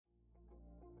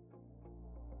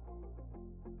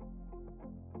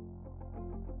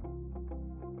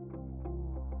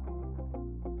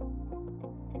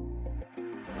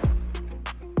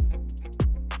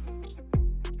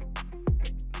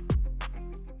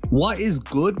What is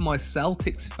good, my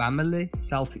Celtics family,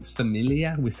 Celtics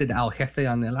familia? We said El Jefe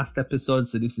on the last episode,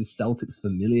 so this is Celtics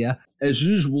familia. As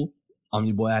usual, I'm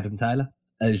your boy Adam Taylor.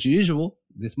 As usual,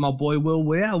 this is my boy Will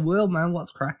Weir. Will, man,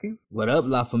 what's cracking? What up,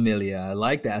 La Familia? I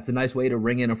like that. It's a nice way to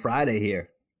ring in a Friday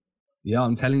here. Yeah,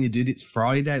 I'm telling you, dude, it's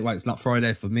Friday. Well, it's not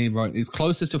Friday for me, right? It's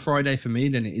closer to Friday for me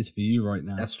than it is for you right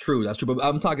now. That's true. But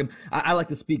I'm talking, I like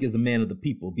to speak as a man of the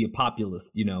people, be a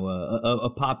populist, a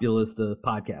populist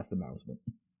podcast announcement.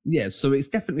 Yeah, so it's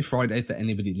definitely Friday for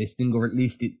anybody listening, or at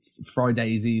least it's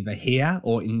Fridays either here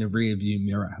or in the rear view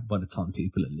mirror by the time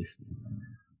people are listening.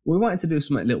 We wanted to do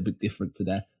something a little bit different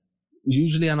today.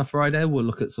 Usually on a Friday, we'll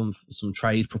look at some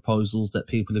trade proposals that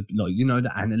people have,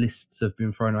 the analysts have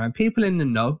been throwing around. People in the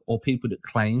know, or people that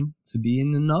claim to be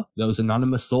in the know. Those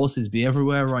anonymous sources be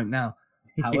everywhere right now.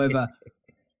 However,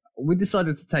 we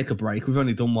decided to take a break. We've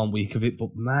only done 1 week of it,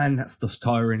 but man, that stuff's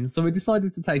tiring. So we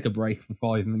decided to take a break for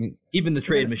 5 minutes. Even the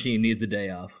trade machine needs a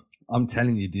day off. I'm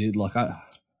telling you, dude,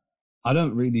 I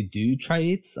don't really do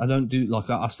trades. I don't do,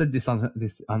 I've said this on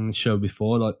the show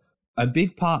before, a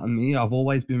big part of me, I've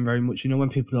always been very much, when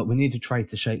people are like, we need to trade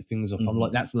to shake things up. I'm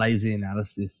like, that's lazy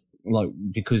analysis.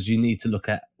 Because you need to look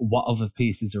at what other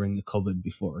pieces are in the cupboard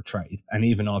before a trade. And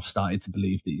even I've started to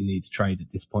believe that you need to trade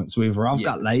at this point. So either I've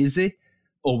got lazy,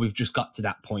 or we've just got to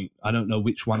that point. I don't know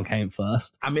which one came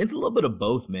first. I mean, it's a little bit of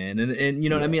both, man. And you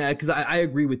know what I mean? Because I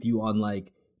agree with you on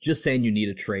just saying you need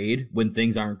a trade when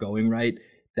things aren't going right.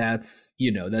 That's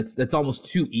almost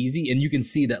too easy. And you can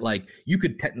see that you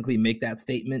could technically make that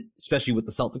statement, especially with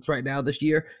the Celtics right now this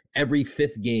year, every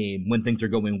fifth game when things are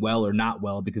going well or not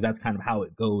well, because that's kind of how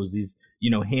it goes. These,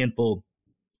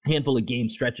 handful of game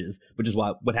stretches, which is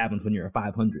what happens when you're a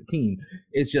 500 team.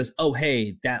 It's just, oh,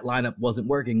 hey, that lineup wasn't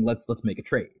working. Let's make a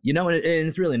trade, and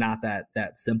it's really not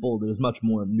that simple. There's much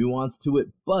more nuance to it,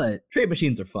 but trade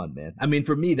machines are fun, man. I mean,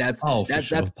 for me, that's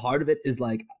part of it is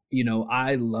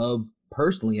I love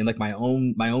personally, and my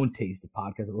own taste of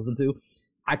podcasts I listen to,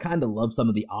 I kind of love some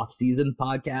of the off-season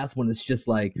podcasts when it's just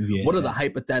what are the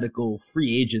hypothetical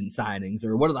free agent signings,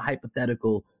 or what are the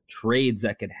hypothetical trades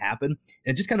that could happen?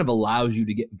 And it just kind of allows you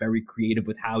to get very creative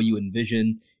with how you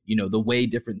envision, the way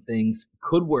different things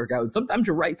could work out. Sometimes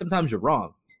you're right, sometimes you're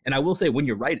wrong. And I will say, when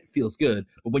you're right, it feels good.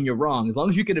 But when you're wrong, as long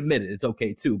as you can admit it, it's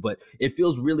okay too. But it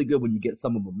feels really good when you get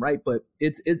some of them right. But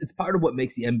it's part of what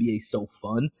makes the NBA so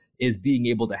fun, is being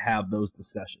able to have those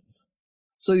discussions.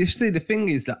 So you see, the thing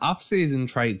is that off-season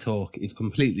trade talk is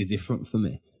completely different for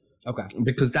me. Okay.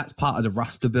 Because that's part of the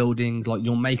roster building.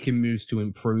 You're making moves to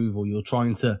improve, or you're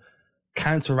trying to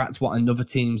counteract what another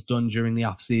team's done during the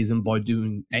off-season by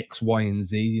doing X, Y, and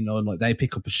Z. They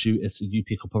pick up a shooter, so you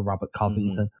pick up a Robert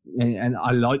Covington. Mm-hmm. And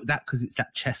I like that because it's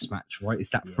that chess match, right?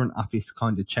 It's that front office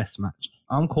kind of chess match.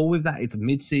 I'm cool with that. It's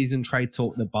mid-season trade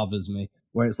talk that bothers me,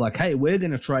 where it's hey, we're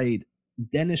going to trade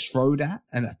Dennis Schroeder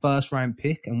and a first-round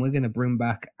pick, and we're going to bring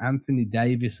back Anthony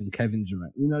Davis and Kevin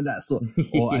Durant. That sort.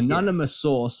 Or anonymous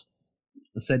source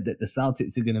said that the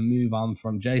Celtics are going to move on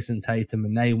from Jason Tatum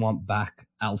and they want back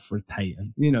Alfred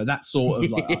Payton. That sort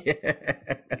of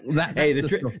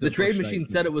the trade machine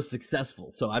said it was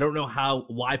successful, so I don't know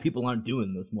why people aren't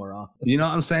doing this more often. You know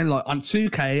what I'm saying? On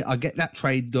 2K, I get that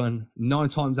trade done 9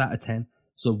 times out of 10.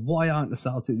 So why aren't the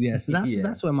Celtics? Yeah, so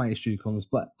that's where my issue comes.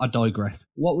 But I digress.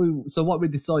 What we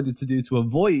decided to do to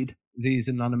avoid these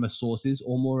anonymous sources,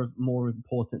 or more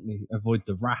importantly, avoid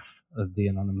the wrath of the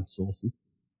anonymous sources,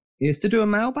 is to do a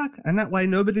mailbag, and that way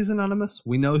nobody's anonymous.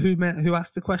 We know who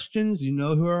asked the questions. You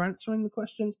know who are answering the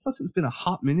questions. Plus, it's been a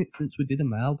hot minute since we did a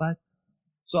mailbag,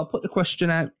 so I put the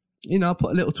question out. I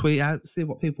put a little tweet out, see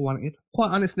what people wanted. Quite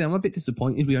honestly, I'm a bit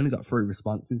disappointed. We only got 3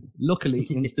 responses. Luckily,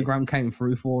 Instagram came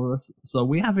through for us, so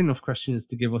we have enough questions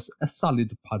to give us a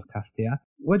solid podcast here.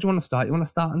 Where do you want to start? You want to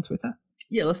start on Twitter?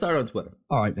 Yeah, let's start on Twitter.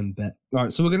 All right, then, bet. All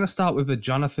right, so we're going to start with a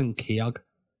Jonathan Keogh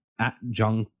at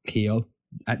John Keogh.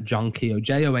 Jonkeo.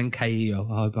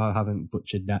 I hope I haven't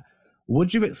butchered that.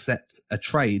 Would you accept a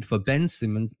trade for Ben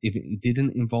Simmons if it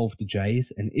didn't involve the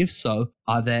Jays? And if so,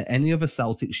 are there any other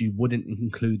Celtics you wouldn't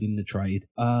include in the trade?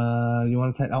 You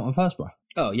want to take that one first, bro?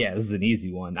 Oh, yeah, this is an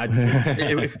easy one.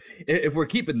 If we're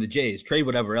keeping the Jays, trade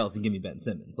whatever else and give me Ben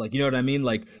Simmons. You know what I mean?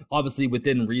 Obviously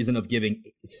within reason of giving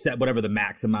set whatever the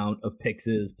max amount of picks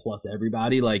is plus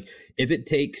everybody. If it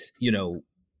takes,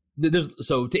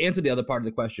 so to answer the other part of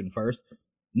the question first,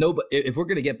 if we're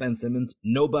going to get Ben Simmons,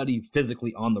 nobody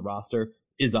physically on the roster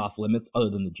is off limits other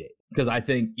than the Jays. Because I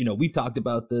think, we've talked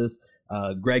about this.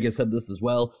 Greg has said this as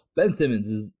well. Ben Simmons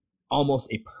is almost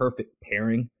a perfect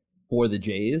pairing for the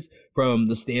Jays from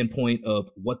the standpoint of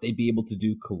what they'd be able to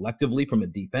do collectively from a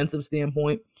defensive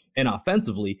standpoint, and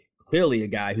offensively, clearly a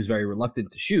guy who's very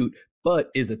reluctant to shoot,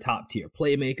 but is a top tier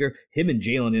playmaker. Him and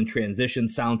Jalen in transition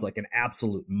sounds like an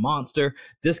absolute monster.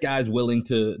 This guy's willing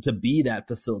to be that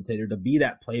facilitator, to be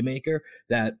that playmaker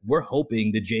that we're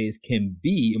hoping the Jays can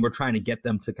be, and we're trying to get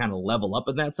them to kind of level up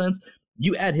in that sense.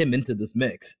 You add him into this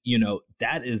mix,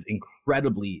 that is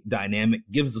incredibly dynamic,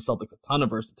 gives the Celtics a ton of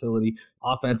versatility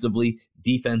offensively,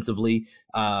 defensively.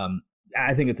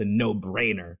 I think it's a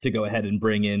no-brainer to go ahead and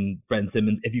bring in Ben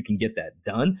Simmons if you can get that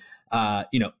done.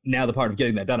 Now the part of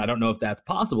getting that done, I don't know if that's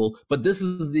possible, but this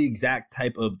is the exact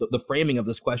type of the framing of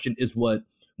this question is what,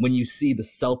 when you see the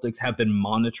Celtics have been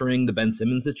monitoring the Ben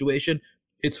Simmons situation,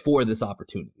 it's for this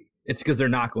opportunity. It's because they're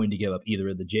not going to give up either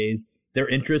of the Jays. Their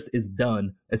interest is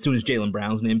done as soon as Jaylen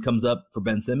Brown's name comes up for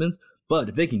Ben Simmons. But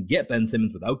if they can get Ben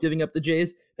Simmons without giving up the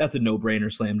Jays, that's a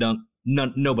no-brainer, slam dunk.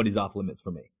 Nobody's off limits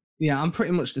for me. Yeah, I'm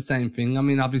pretty much the same thing. I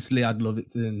mean, obviously, I'd love it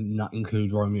to not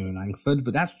include Romeo Langford,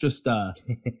 but that's just a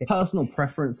personal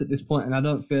preference at this point, and I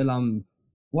don't feel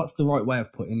what's the right way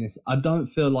of putting this? I don't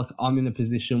feel like I'm in a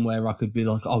position where I could be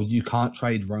like, oh, you can't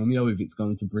trade Romeo if it's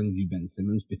going to bring you Ben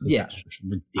Simmons, because that's just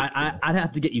ridiculous. I'd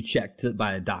have to get you checked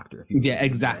by a doctor. If you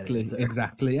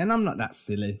exactly. And I'm not that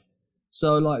silly.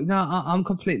 So, no, I'm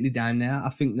completely down there. I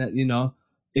think that,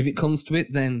 if it comes to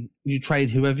it, then you trade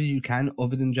whoever you can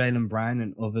other than Jaylen Brown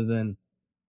and other than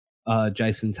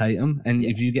Jason Tatum. And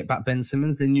if you get back Ben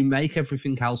Simmons, then you make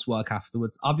everything else work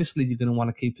afterwards. Obviously, you're going to want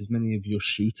to keep as many of your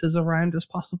shooters around as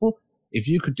possible. If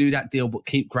you could do that deal but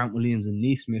keep Grant Williams and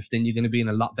Nesmith, then you're going to be in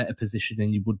a lot better position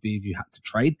than you would be if you had to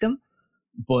trade them.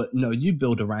 But no, you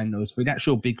build around those three. That's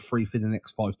your big three for the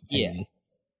next 5 to 10 years.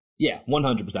 Yeah,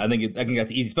 100%. I think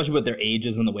that's easy, especially with their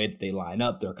ages and the way that they line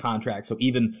up, their contracts. So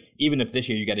even if this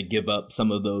year you got to give up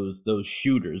some of those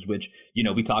shooters, which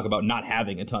we talk about not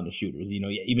having a ton of shooters.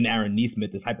 Even Aaron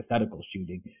Nesmith is hypothetical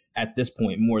shooting at this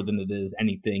point more than it is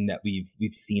anything that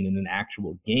we've seen in an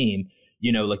actual game.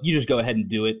 You just go ahead and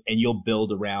do it, and you'll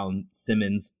build around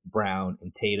Simmons, Brown,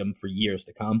 and Tatum for years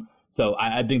to come. So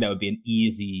I think that would be an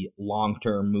easy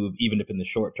long-term move, even if in the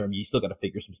short term you still got to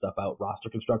figure some stuff out roster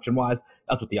construction-wise.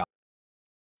 That's what the.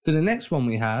 So the next one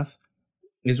we have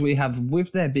is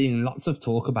with there being lots of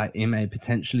talk about Ime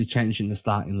potentially changing the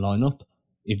starting lineup.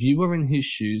 If you were in his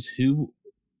shoes, who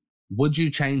would you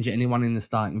change anyone in the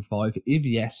starting five? If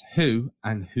yes, who,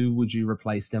 and who would you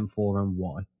replace them for and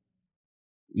why?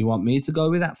 You want me to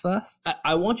go with that first?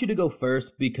 I want you to go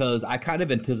first because I kind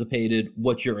of anticipated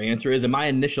what your answer is. And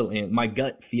my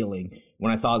gut feeling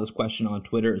when I saw this question on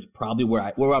Twitter is probably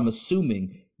where I'm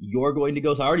assuming you're going to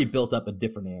go. So I already built up a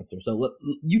different answer. So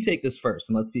you take this first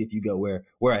and let's see if you go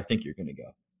where I think you're going to go.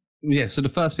 Yeah, so the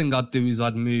first thing I'd do is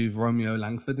I'd move Romeo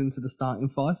Langford into the starting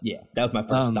five. Yeah, that was my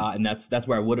first thought, and that's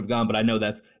where I would have gone, but I know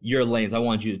that's your lanes. I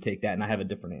want you to take that, and I have a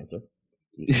different answer.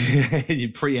 You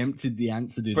preempted the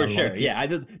answer, dude. For sure, yeah.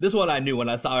 This one I knew when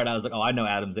I saw it. I was like, oh, I know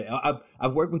Adam's.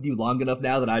 I've worked with you long enough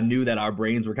now that I knew that our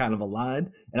brains were kind of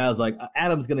aligned, and I was like,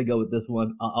 Adam's gonna go with this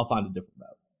one. I'll find a different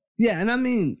route. Yeah, and I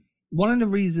mean, one of the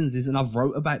reasons is, and I've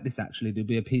wrote about this actually. There'll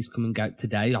be a piece coming out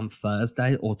today on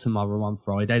Thursday or tomorrow on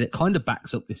Friday that kind of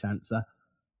backs up this answer.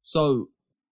 So,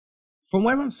 from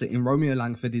where I'm sitting, Romeo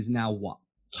Langford is now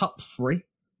top 3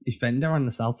 defender on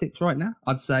the Celtics right now.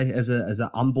 I'd say as an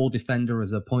on-ball defender,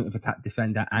 as a point of attack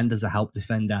defender, and as a help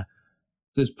defender,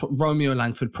 Romeo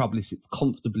Langford probably sits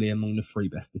comfortably among the 3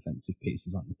 best defensive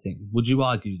pieces on the team. Would you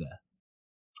argue there?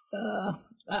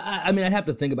 I mean, I'd have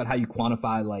to think about how you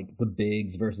quantify like the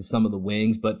bigs versus some of the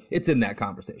wings, but it's in that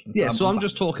conversation. So I'm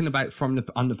just talking about on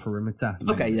the perimeter.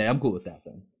 Okay, yeah, I'm cool with that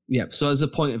then. Yeah, so as a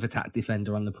point of attack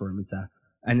defender on the perimeter,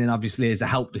 and then obviously as a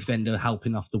help defender,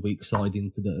 helping off the weak side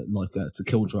into the to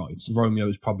kill drives. Romeo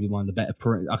is probably one of the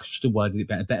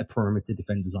better perimeter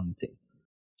defenders on the team.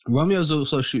 Romeo's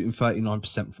also shooting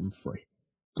 39% from 3.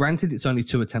 Granted, it's only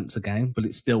 2 attempts a game, but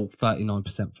it's still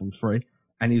 39% from 3.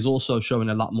 And he's also showing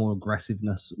a lot more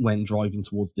aggressiveness when driving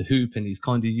towards the hoop, and he's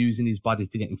kind of using his body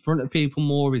to get in front of people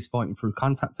more. He's fighting through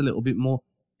contact a little bit more.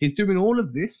 He's doing all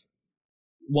of this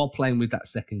while playing with that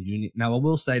second unit. Now, I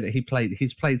will say that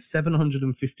he's played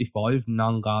 755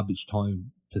 non-garbage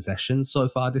time possessions so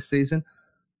far this season.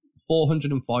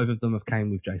 405 of them have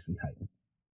came with Jason Tatum.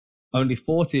 Only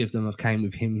 40 of them have came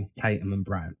with him, Tatum, and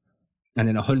Brown. And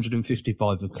then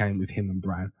 155 have came with him and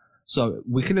Brown. So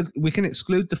we can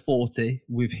exclude the 40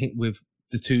 with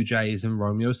the 2 J's and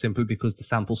Romeo simply because the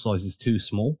sample size is too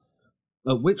small.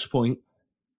 At which point,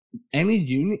 any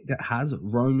unit that has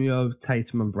Romeo,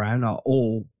 Tatum, and Brown are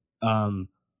all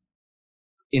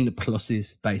in the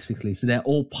pluses, basically. So they're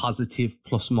all positive,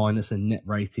 plus, minus, and net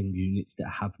rating units that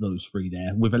have those three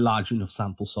there with a large enough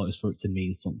sample size for it to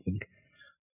mean something.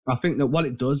 I think that what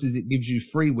it does is it gives you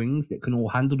three wings that can all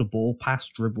handle the ball, pass,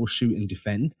 dribble, shoot, and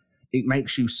defend. It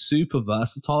makes you super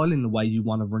versatile in the way you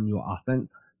want to run your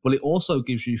offense, but it also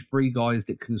gives you three guys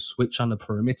that can switch on the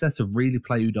perimeter to really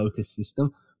play Udoka's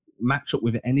system, match up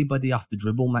with anybody off the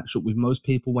dribble, match up with most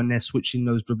people when they're switching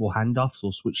those dribble handoffs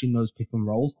or switching those pick and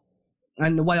rolls.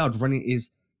 And the way I'd run it is,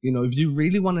 you know, if you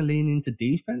really want to lean into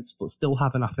defense but still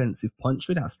have an offensive punch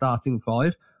with that starting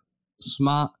five,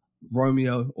 Smart,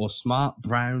 Romeo, or Smart,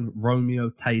 Brown, Romeo,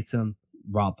 Tatum,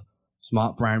 Rob.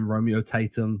 Smart, Brown, Romeo,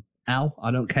 Tatum, Al. I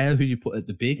don't care who you put at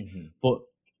the big, but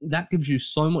that gives you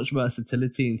so much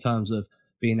versatility in terms of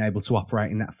being able to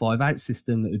operate in that 5-out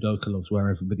system that Udoka loves, where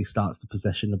everybody starts the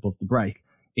possession above the break.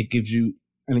 It gives you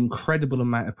an incredible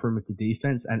amount of perimeter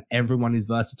defense, and everyone is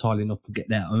versatile enough to get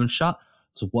their own shot,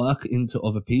 to work into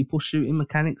other people's shooting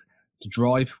mechanics, to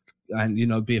drive and, you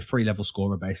know, be a free-level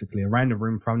scorer, basically, around the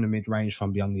rim, from the mid-range,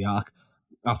 from beyond the arc.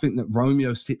 I think that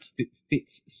Romeo fits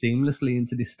seamlessly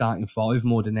into this starting five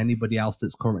more than anybody else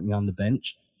that's currently on the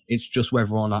bench. It's just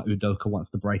whether or not Udoka wants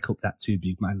to break up that two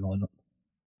big man lineup.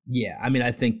 Yeah, I mean,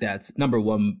 I think that's number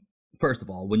one. First of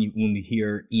all, when we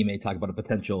hear Ime talk about a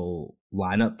potential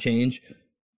lineup change,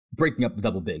 breaking up the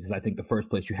double bigs, I think the first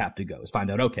place you have to go is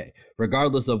find out, okay,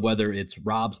 regardless of whether it's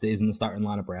Rob stays in the starting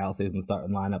lineup or Al stays in the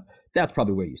starting lineup, that's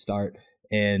probably where you start.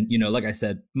 And, you know, like I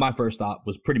said, my first thought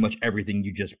was pretty much everything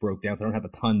you just broke down, so I don't have a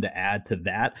ton to add to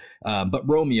that. But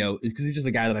Romeo is because he's just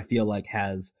a guy that I feel like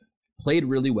has played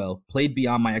really well, played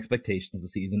beyond my expectations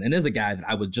this season, and is a guy that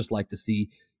I would just like to see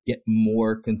get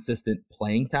more consistent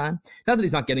playing time. Not that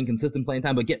he's not getting consistent playing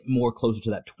time, but get more closer to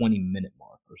that 20-minute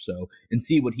mark or so and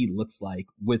see what he looks like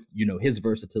with, you know, his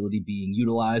versatility being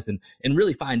utilized, and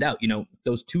really find out, you know,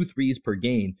 those 2 threes per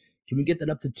game. Can we get that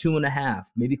up to 2.5,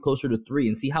 maybe closer to 3,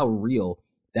 and see how real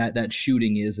that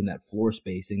shooting is and that floor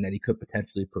spacing that he could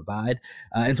potentially provide.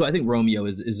 And so I think Romeo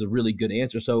is a really good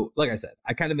answer. So like I said,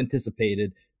 I kind of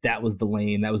anticipated that was the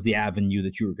lane, that was the avenue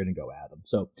that you were going to go, Adam.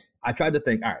 So I tried to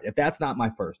think, all right, if that's not my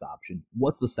first option,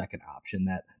 what's the second option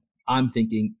that I'm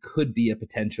thinking could be a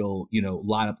potential, you know,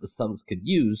 lineup the Celtics could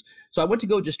use? So I went to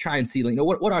go just try and see, you know,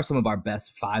 what are some of our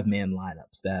best 5-man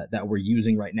lineups that we're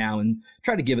using right now, and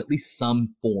try to give at least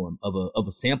some form of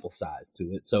a sample size to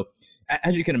it. So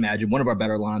as you can imagine, one of our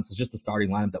better lineups is just the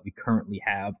starting lineup that we currently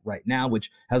have right now, which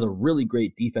has a really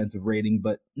great defensive rating,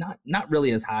 but not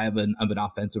really as high of an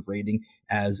offensive rating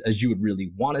as you would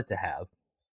really want it to have.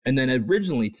 And then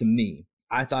originally, to me,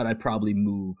 I thought I'd probably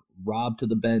move Rob to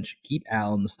the bench, keep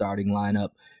Al in the starting lineup.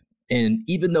 And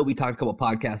even though we talked a couple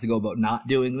podcasts ago about not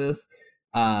doing this,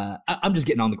 I'm just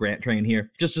getting on the Grant train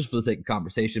here, just for the sake of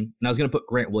conversation. And I was going to put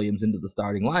Grant Williams into the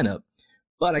starting lineup.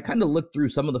 But I kind of looked through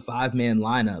some of the 5-man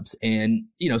lineups, and,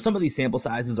 you know, some of these sample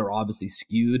sizes are obviously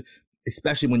skewed,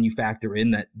 especially when you factor in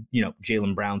that, you know,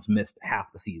 Jaylen Brown's missed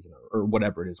half the season or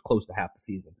whatever it is, close to half the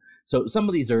season. So some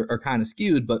of these are kind of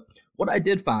skewed, but what I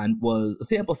did find was a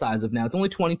sample size of, now it's only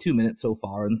 22 minutes so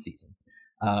far in the season.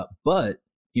 But,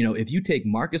 you know, if you take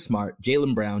Marcus Smart,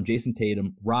 Jaylen Brown, Jason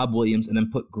Tatum, Rob Williams, and then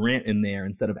put Grant in there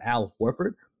instead of Al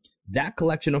Horford, that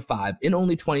collection of 5 in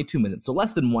only 22 minutes, so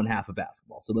less than one half of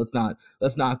basketball. So let's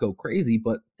not go crazy,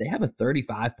 but they have a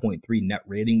 35.3 net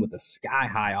rating with a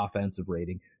sky-high offensive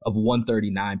rating of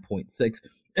 139.6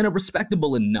 and a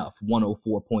respectable enough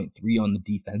 104.3 on the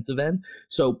defensive end.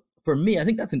 So for me, I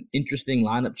think that's an interesting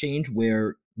lineup change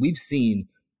where we've seen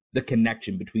the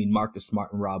connection between Marcus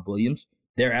Smart and Rob Williams.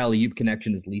 Their alley-oop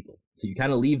connection is lethal. So you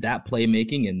kind of leave that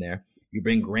playmaking in there. You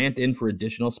bring Grant in for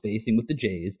additional spacing with the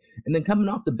Jays. And then coming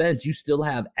off the bench, you still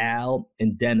have Al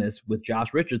and Dennis with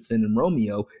Josh Richardson and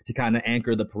Romeo to kind of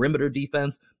anchor the perimeter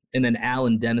defense. And then Al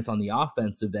and Dennis on the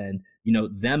offensive end, you know,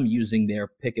 them using their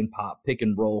pick and pop, pick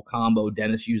and roll combo,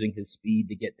 Dennis using his speed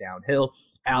to get downhill,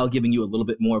 Al giving you a little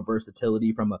bit more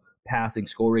versatility from a passing,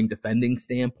 scoring, defending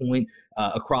standpoint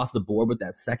across the board with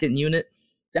that second unit.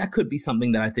 That could be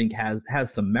something that I think has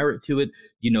some merit to it.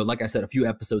 You know, like I said, a few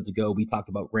episodes ago, we talked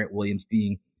about Grant Williams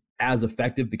being as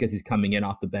effective because he's coming in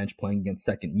off the bench playing against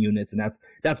second units, and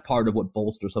that's part of what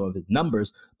bolsters some of his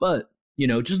numbers. But, you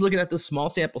know, just looking at the small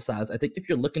sample size, I think if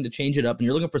you're looking to change it up and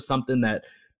you're looking for something that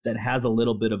has a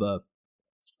little bit of a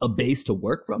base to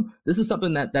work from, this is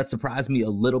something that surprised me a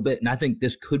little bit. And I think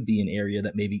this could be an area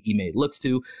that maybe Ime looks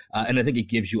to. And I think it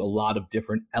gives you a lot of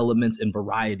different elements and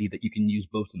variety that you can use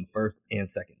both in the first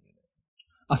and second unit.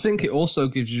 I think it also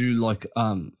gives you like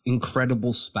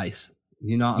incredible space.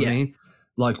 You know what I mean?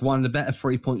 Like one of the better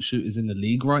 3-point shooters in the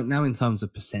league right now in terms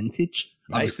of percentage.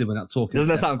 Right? Obviously, we're not talking.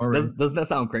 Doesn't that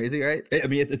sound crazy, right? I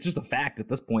mean, it's just a fact at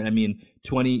this point. I mean,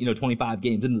 25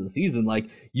 games into the season, like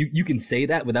you can say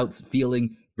that without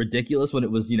feeling ridiculous when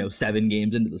it was 7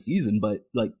 games into the season, but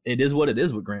like it is what it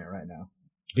is with Grant right now.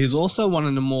 He's also one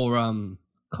of the more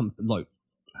like,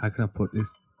 how can I put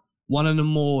this? One of the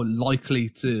more likely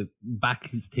to back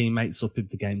his teammates up if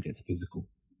the game gets physical.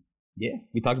 Yeah,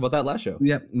 we talked about that last show.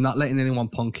 Yep, not letting anyone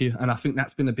punk you. And I think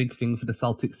that's been a big thing for the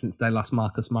Celtics since they lost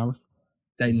Marcus Morris.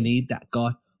 They need that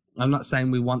guy. I'm not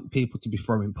saying we want people to be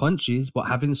throwing punches, but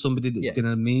having somebody that's going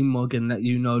to mean mug and let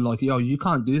you know, like, yo, you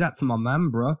can't do that to my man,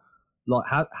 bro. Like,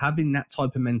 having that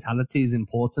type of mentality is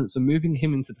important. So moving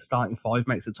him into the starting 5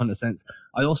 makes a ton of sense.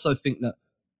 I also think that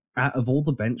out of all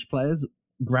the bench players,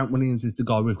 Grant Williams is the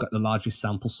guy we've got the largest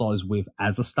sample size with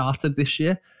as a starter this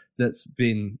year. That's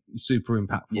been super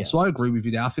impactful. Yeah. So I agree with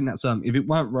you there. I think that's if it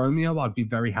weren't Romeo, I'd be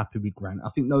very happy with Grant. I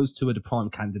think those two are the prime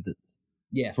candidates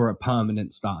for a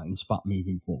permanent starting spot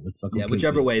moving forward. So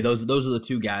whichever way, those are the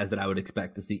two guys that I would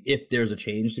expect to see if there's a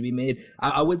change to be made.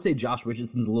 I would say Josh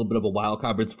Richardson's a little bit of a wild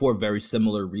card, but it's for very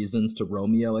similar reasons to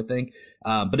Romeo, I think.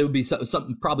 But it would be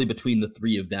something probably between the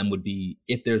three of them would be,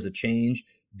 if there's a change,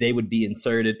 they would be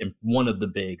inserted and one of the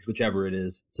bigs, whichever it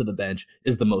is, to the bench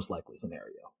is the most likely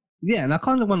scenario. Yeah, and I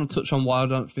kind of want to touch on why I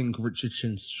don't think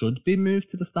Richardson should be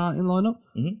moved to the starting lineup.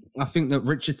 Mm-hmm. I think that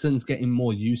Richardson's getting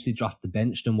more usage off the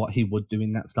bench than what he would do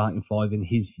in that starting 5, and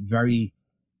he's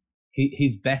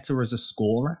better as a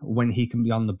scorer when he can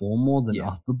be on the ball more than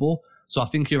off the ball. So I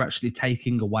think you're actually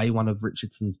taking away one of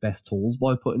Richardson's best tools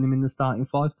by putting him in the starting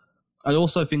 5. I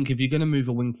also think if you're going to move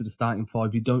a wing to the starting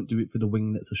 5, you don't do it for the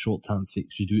wing that's a short-term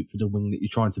fix. You do it for the wing that you're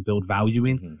trying to build value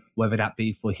in, whether that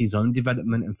be for his own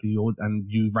development and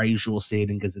you raise your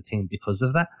ceiling as a team because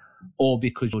of that, or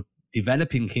because you're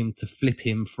developing him to flip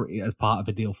him as part of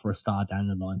a deal for a star down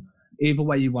the line. Either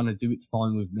way you want to do, it's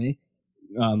fine with me.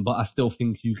 But I still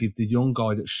think you give the young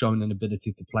guy that's shown an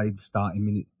ability to play starting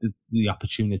minutes the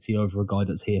opportunity over a guy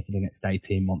that's here for the next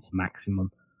 18 months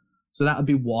maximum. So that would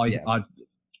be why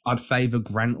I'd favour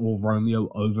Grant or Romeo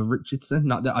over Richardson.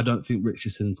 Not that I don't think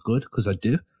Richardson's good, because I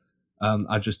do.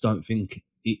 I just don't think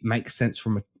it makes sense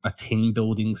from a team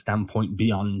building standpoint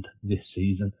beyond this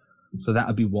season. So that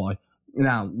would be why.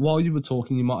 Now, while you were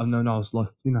talking, you might have known I was like,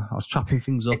 I was chopping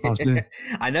things up. I was doing.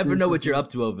 I never know what you're up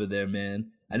to over there,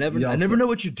 man. I never know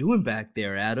what you're doing back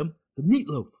there, Adam. The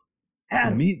meatloaf.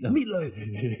 Adam,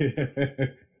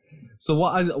 meatloaf. So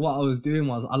what I was doing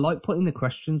was I like putting the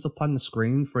questions up on the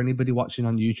screen for anybody watching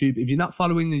on YouTube. If you're not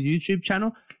following the YouTube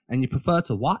channel and you prefer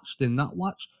to watch than not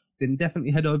watch, then definitely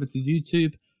head over to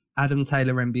YouTube, Adam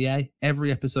Taylor NBA.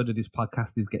 Every episode of this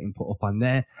podcast is getting put up on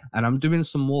there, and I'm doing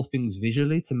some more things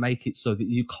visually to make it so that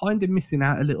you're kind of missing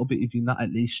out a little bit if you're not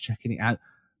at least checking it out.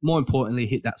 More importantly,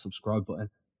 hit that subscribe button.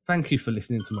 Thank you for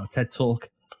listening to my TED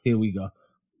Talk. Here we go.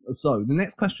 So the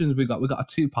next questions we got a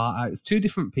 2-part out. It's 2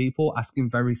 different people asking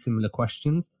very similar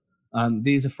questions.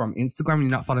 These are from Instagram.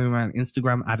 You're not following me on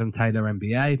Instagram, Adam Taylor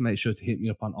NBA. Make sure to hit me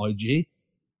up on IG.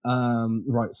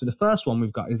 Right. So the first one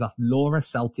we've got is off Laura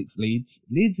Celtics Leeds.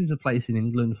 Leeds is a place in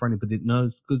England for anybody that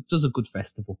knows, because it does a good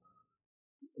festival.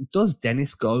 Does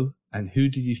Dennis go, and who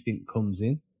do you think comes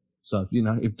in? So,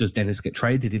 does Dennis get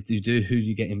traded? If you do, who are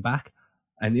you getting back?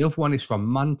 And the other one is from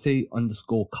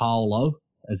Monty_Carlo.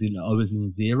 As in O as in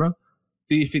 0.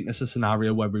 Do you think there's a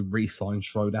scenario where we re-sign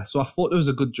Schroeder? So I thought there was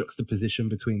a good juxtaposition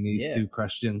between these 2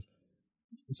 questions.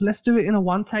 So let's do it in a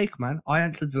one take, man. I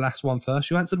answered the last one first.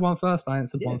 You answered one first. I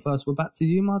answered one first. We're back to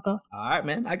you, my guy. All right,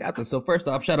 man. I got this. So first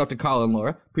off, shout out to Carl and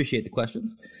Laura. Appreciate the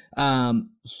questions.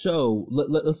 So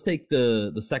let's take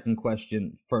the second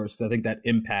question first. I think that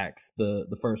impacts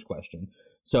the first question.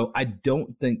 So I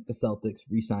don't think the Celtics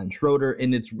re-signed Schroeder,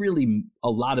 and it's really a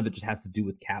lot of it just has to do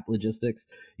with cap logistics.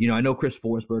 I know Chris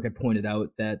Forsberg had pointed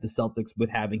out that the Celtics, with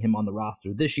having him on the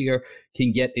roster this year,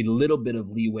 can get a little bit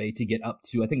of leeway to get up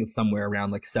to, I think it's somewhere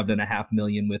around like $7.5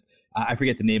 million with, I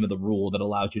forget the name of the rule that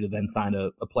allows you to then sign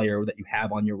a player that you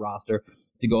have on your roster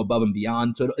to go above and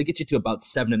beyond. So it gets you to about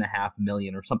 $7.5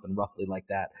 million or something roughly like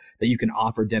that you can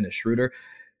offer Dennis Schroeder.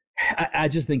 I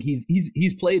just think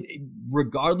he's played,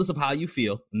 regardless of how you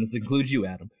feel, and this includes you,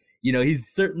 Adam. He's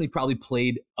certainly probably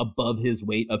played above his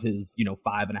weight of his,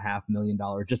 $5.5 million,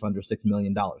 just under $6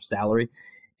 million salary.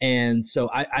 And so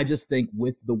I just think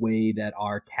with the way that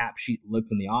our cap sheet looks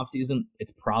in the offseason,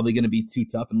 it's probably going to be too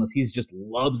tough unless he's just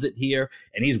loves it here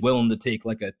and he's willing to take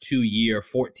like a 2-year,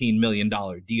 $14 million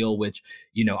deal, which,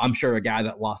 I'm sure a guy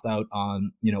that lost out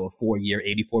on, a 4-year,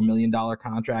 $84 million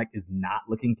contract is not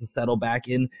looking to settle back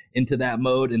into that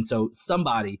mode. And so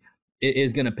somebody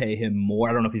is going to pay him more.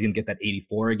 I don't know if he's going to get that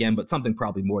 84 again, but something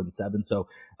probably more than 7. So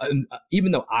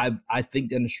even though I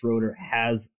think Dennis Schroeder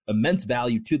has immense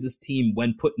value to this team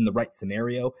when put in the right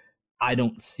scenario, I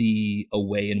don't see a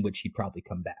way in which he'd probably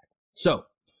come back. So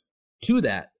to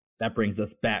that brings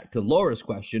us back to Laura's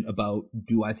question about,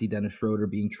 do I see Dennis Schroeder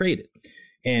being traded?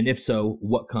 And if so,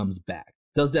 what comes back?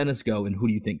 Does Dennis go, and who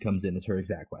do you think comes in, is her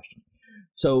exact question.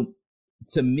 So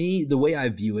to me, the way I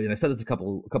view it, and I said this a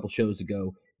couple shows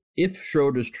ago, if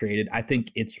Schroeder's traded, I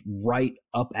think it's right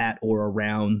up at or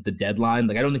around the deadline.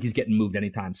 Like, I don't think he's getting moved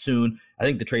anytime soon. I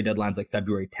think the trade deadline's like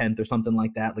February 10th or something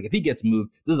like that. Like, if he gets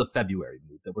moved, this is a February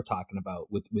move that we're talking about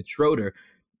with Schroeder.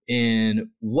 And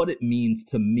what it means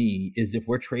to me is, if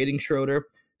we're trading Schroeder,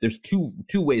 there's two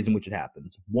ways in which it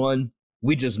happens. One,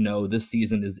 we just know this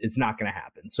season it's not going to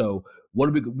happen. So what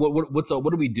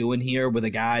are we doing here with a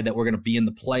guy that we're going to be in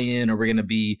the play-in, or we're going to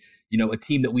be, a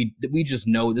team that we just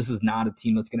know this is not a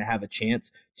team that's going to have a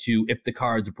chance to, if the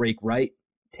cards break right,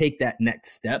 take that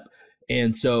next step.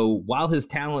 And so while his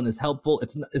talent is helpful,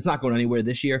 it's not going anywhere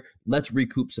this year. Let's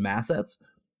recoup some assets.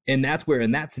 And that's where,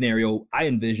 in that scenario, I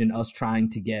envision us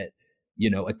trying to get,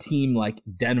 a team like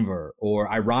Denver,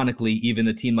 or ironically, even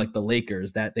a team like the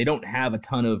Lakers, that they don't have a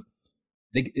ton of,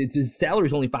 his salary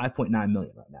is only $5.9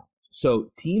 million right now.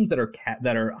 So teams that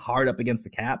are hard up against the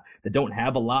cap, that don't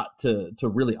have a lot to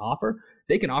really offer,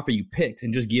 they can offer you picks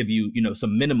and just give you,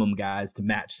 some minimum guys to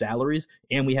match salaries.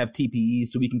 And we have TPEs,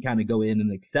 so we can kind of go in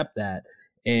and accept that.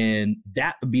 And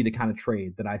that would be the kind of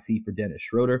trade that I see for Dennis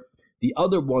Schroeder. The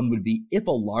other one would be, if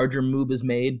a larger move is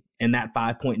made and that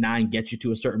 5.9 gets you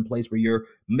to a certain place where you're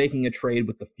making a trade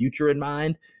with the future in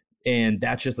mind, and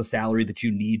that's just a salary that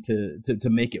you need to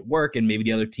make it work, and maybe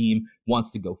the other team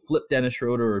wants to go flip Dennis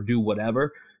Schroeder or do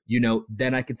whatever,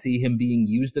 then I could see him being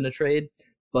used in a trade.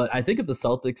 But I think if the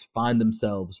Celtics find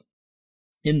themselves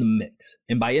in the mix,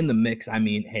 and by in the mix, I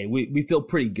mean, hey, we feel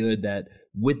pretty good that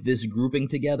with this grouping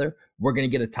together, we're going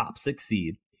to get a top 6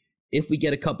 seed. If we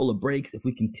get a couple of breaks, if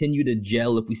we continue to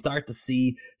gel, if we start to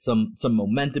see some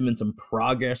momentum and some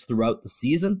progress throughout the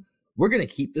season, we're going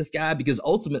to keep this guy, because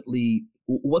ultimately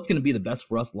what's going to be the best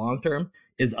for us long term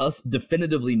is us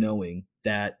definitively knowing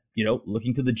that,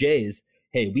 looking to the Jays,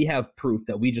 hey, we have proof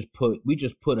that we just put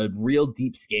a real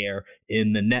deep scare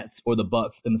in the Nets or the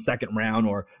Bucks in the second round,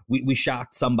 or we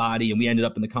shocked somebody and we ended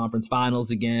up in the conference finals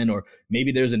again, or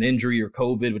maybe there's an injury or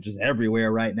COVID, which is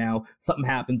everywhere right now. Something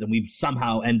happens and we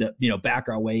somehow end up, back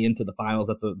our way into the finals.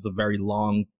 That's a very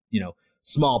long,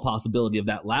 small possibility of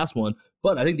that last one.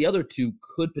 But I think the other two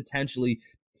could potentially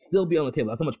still be on the table.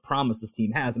 That's how much promise this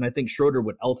team has. And I think Schroeder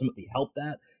would ultimately help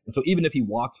that. And so even if he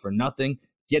walks for nothing,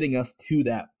 getting us to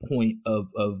that point of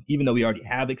even though we already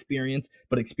have experience,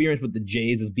 but experience with the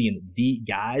Jays as being the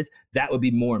guys, that would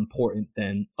be more important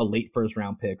than a late first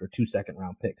round pick or 2 second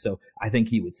round picks. So I think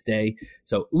he would stay.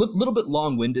 So a little bit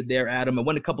long winded there, Adam. I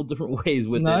went a couple different ways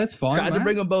with it. No, it's fine. Tried to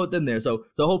bring them both in there. So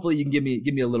hopefully you can give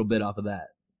me a little bit off of that.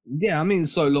 Yeah, I mean,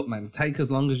 so look, man, take as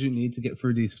long as you need to get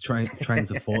through these trains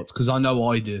of thoughts, because I know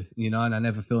I do, and I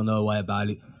never feel no way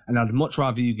about it. And I'd much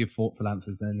rather you give thought for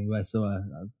Lanford anyway. So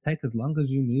take as long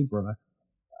as you need, brother.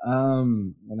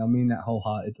 And I mean that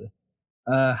wholeheartedly.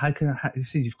 You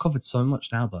see, you've covered so much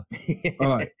now, though.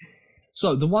 All right.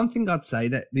 So the one thing I'd say,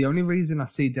 that the only reason I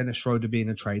see Dennis Schroeder being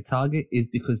a trade target is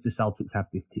because the Celtics have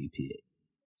this TPE.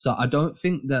 So I don't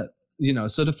think that,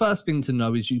 so the first thing to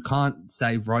know is you can't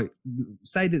say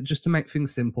that, just to make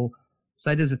things simple,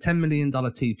 say there's a $10 million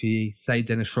TPE, say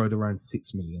Dennis Schroeder owns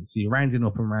 $6 million. So you're rounding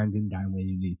up and rounding down where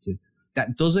you need to.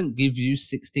 That doesn't give you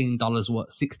 $16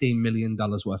 million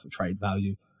worth of trade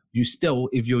value. You still,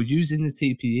 if you're using the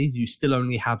TPE, you still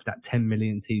only have that 10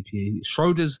 million TPE.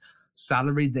 Schroeder's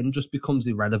salary then just becomes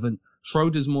irrelevant.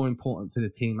 Schroeder's more important for the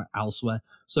team elsewhere.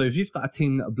 So if you've got a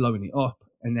team that are blowing it up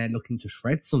and they're looking to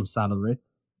shred some salary,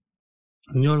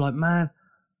 and you're like, man,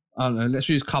 I don't know, let's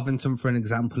use Covington for an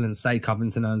example and say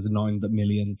Covington earns $9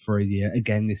 million for a year.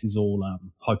 Again, this is all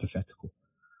hypothetical.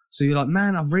 So you're like,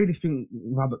 man, I really think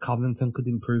Robert Covington could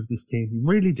improve this team. You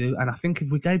really do. And I think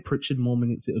if we gave Pritchard more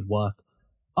minutes, it would work.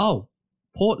 Oh,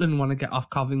 Portland want to get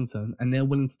off Covington and they're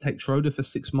willing to take Schroeder for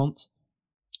 6 months.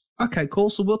 Okay,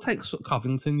 cool. So we'll take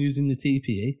Covington using the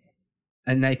TPE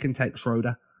and they can take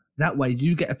Schroeder. That way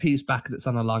you get a piece back that's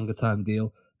on a longer term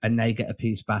deal, and they get a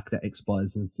piece back that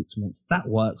expires in 6 months. That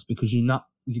works because you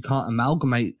can't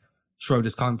amalgamate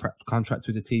Schroeder's contract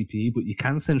with a TPE, but you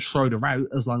can send Schroeder out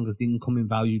as long as the incoming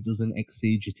value doesn't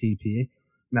exceed your TPE.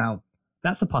 Now,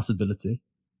 that's a possibility.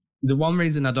 The one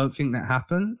reason I don't think that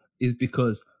happens is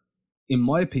because, in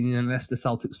my opinion, unless the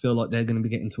Celtics feel like they're going to be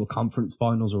getting to a conference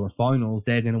finals or a finals,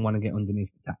 they're going to want to get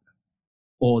underneath the tax.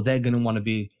 Or they're going to want to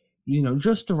be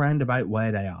just around about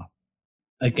where they are.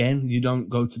 Again, you don't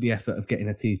go to the effort of getting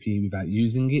a TPE without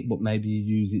using it, but maybe you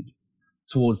use it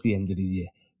towards the end of the year.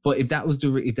 But if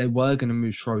they were going to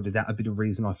move Schroeder, that would be the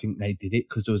reason I think they did it,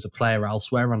 because there was a player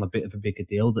elsewhere on a bit of a bigger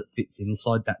deal that fits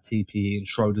inside that TPE, and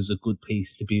Schroeder's a good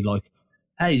piece to be like,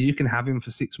 hey, you can have him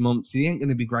for 6 months. He ain't going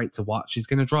to be great to watch. He's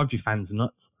going to drive your fans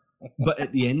nuts. But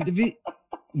at the end of it,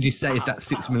 you save that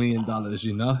 $6 million,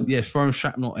 Yeah, throwing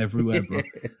shrapnel everywhere, bro.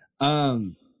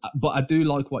 But I do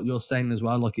like what you're saying as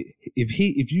well. Like,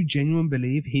 if you genuinely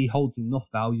believe he holds enough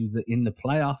value that in the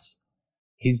playoffs,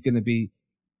 he's going to be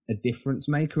a difference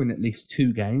maker in at least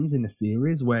 2 games in a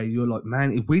series where you're like,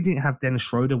 man, if we didn't have Dennis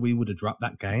Schroeder, we would have dropped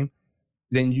that game.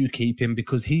 Then you keep him,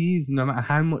 because he's, no matter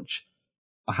how much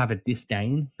I have a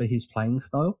disdain for his playing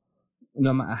style,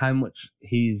 no matter how much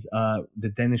he's the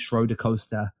Dennis Schroeder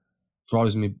coaster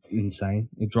drives me insane.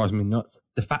 It drives me nuts.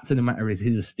 The fact of the matter is,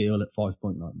 he's a steal at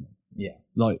 5.9 million. Yeah,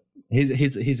 like he's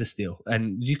a steal,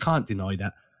 and you can't deny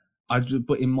that.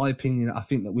 But in my opinion, I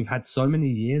think that we've had so many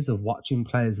years of watching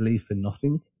players leave for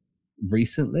nothing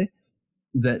recently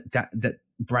that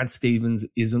Brad Stevens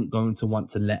isn't going to want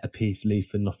to let a piece leave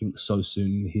for nothing so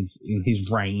soon in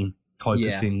his reign type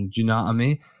of thing. Do you know what I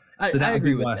mean? So that would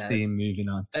be why I see him moving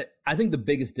on. I think the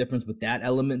biggest difference with that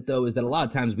element, though, is that a lot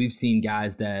of times we've seen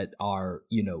guys that are,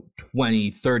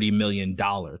 $20-30 million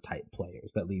type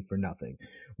players that leave for nothing.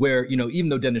 Where, even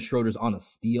though Dennis Schroeder's on a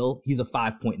steal, he's a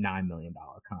 $5.9 million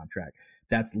contract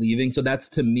that's leaving. So that's,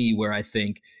 to me, where I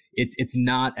think it's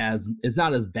not as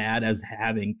bad as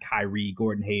having Kyrie,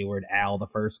 Gordon Hayward, Al the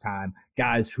first time,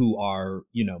 guys who are,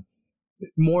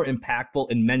 more impactful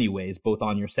in many ways, both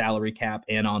on your salary cap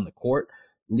and on the court,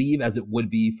 leave, as it would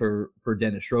be for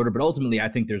Dennis Schroeder. But ultimately, I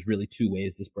think there's really 2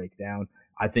 ways this breaks down.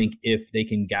 I think if they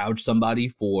can gouge somebody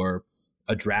for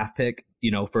a draft pick,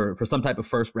 for some type of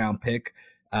first round pick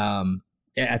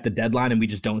at the deadline, and we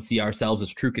just don't see ourselves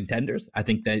as true contenders, I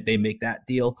think that they make that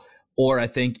deal. Or I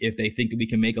think if they think we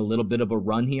can make a little bit of a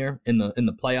run here in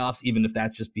the playoffs, even if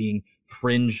that's just being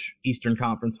fringe Eastern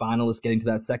Conference finalists getting to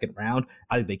that second round,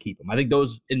 I think they keep them. I think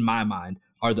those, in my mind,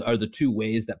 are the 2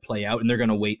 ways that play out, and they're going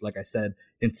to wait, like I said,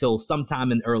 until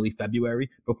sometime in early February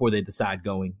before they decide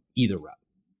going either route.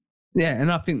 Yeah,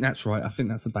 and I think that's right. I think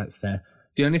that's about fair.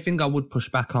 The only thing I would push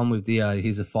back on with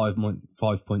he's a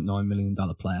 $5.9 million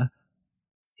player.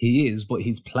 He is, but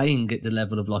he's playing at the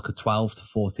level of like a $12 to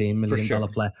 $14 million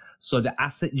player. So the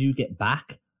asset you get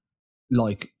back,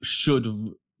 should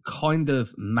kind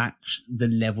of match the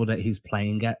level that he's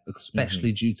playing at,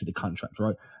 especially due to the contract,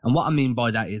 right? And what I mean by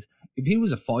that is, if he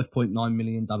was a $5.9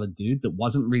 million dude that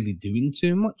wasn't really doing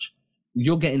too much,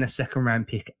 you're getting a second round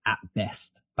pick at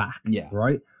best back,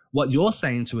 right? What you're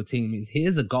saying to a team is,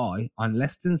 here's a guy on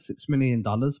less than $6 million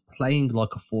playing like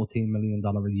a $14 million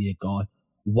a year guy.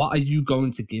 What are you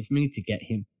going to give me to get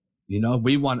him?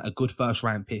 We want a good first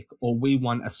round pick, or we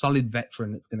want a solid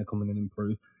veteran that's going to come in and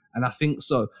improve. And I think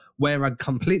so, where I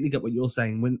completely get what you're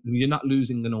saying, when you're not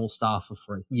losing an all-star for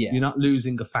free. Yeah. You're not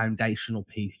losing a foundational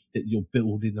piece that you're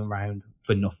building around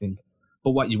for nothing.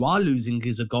 But what you are losing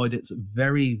is a guy that's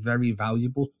very, very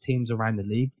valuable to teams around the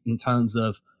league in terms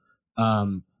of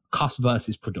cost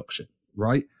versus production,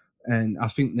 right? And I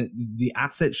think that the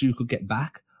assets you could get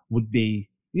back would be,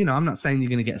 I'm not saying you're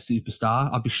going to get a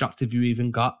superstar. I'd be shocked if you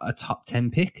even got a top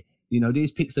 10 pick.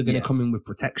 These picks are going to come in with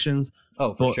protections.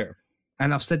 Oh, for sure.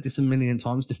 And I've said this a million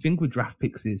times. The thing with draft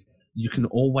picks is you can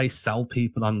always sell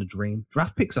people on the dream.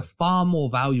 Draft picks are far more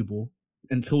valuable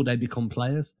until they become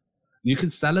players. You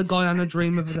can sell a guy on a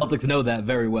dream of Celtics know that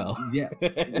very well. Yeah,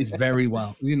 it's very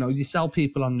well. You sell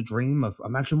people on the dream of,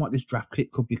 imagine what this draft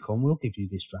pick could become. We'll give you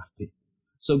this draft pick.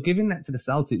 So giving that to the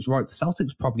Celtics, right? The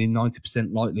Celtics probably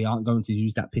 90% likely aren't going to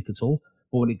use that pick at all.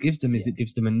 But what it gives them is it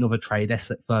gives them another trade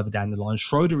asset further down the line.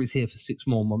 Schroeder is here for 6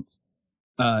 more months.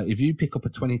 If you pick up a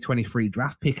 2023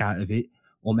 draft pick out of it,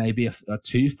 or maybe a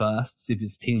 2 firsts, if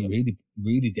his team really,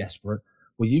 really desperate,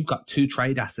 well, you've got 2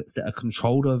 trade assets that are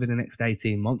controlled over the next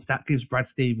 18 months. That gives Brad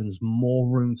Stevens more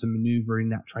room to maneuver in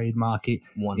that trade market,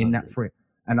 100. In that free.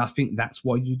 And I think that's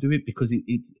why you do it, because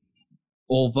it's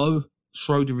although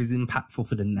Schroeder is impactful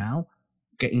for the now,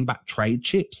 getting back trade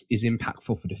chips is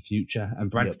impactful for the future.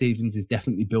 And Brad Stevens is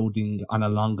definitely building on a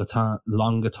longer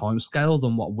time scale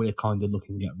than what we're kind of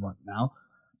looking at right now.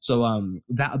 So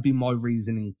that would be my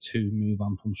reasoning to move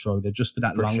on from Schroeder, just for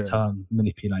that long-term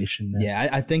manipulation there. Yeah,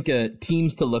 I think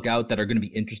teams to look out that are going to be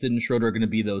interested in Schroeder are going to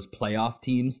be those playoff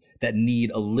teams that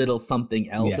need a little something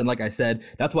else. Yeah. And like I said,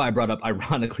 that's why I brought up,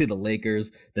 ironically, the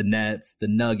Lakers, the Nets, the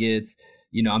Nuggets.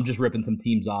 I'm just ripping some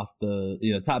teams off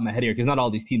the top of my head here, because not all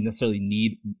these teams necessarily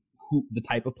need who the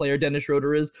type of player Dennis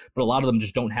Schroeder is, but a lot of them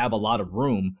just don't have a lot of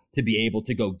room to be able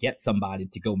to go get somebody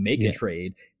to go make a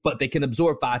trade, but they can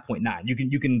absorb 5.9.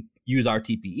 You can use our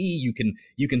TPE,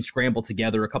 you can scramble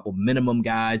together a couple minimum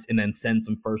guys and then send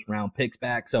some first round picks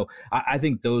back. So I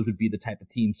think those would be the type of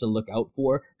teams to look out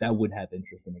for that would have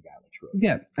interest in a guy like Schroeder.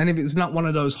 Yeah, and if it's not one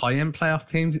of those high-end playoff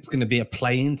teams, it's going to be a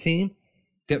play-in team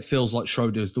that feels like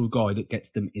Schroeder's the guy that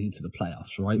gets them into the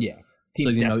playoffs, right? Yeah.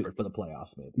 Team desperate for the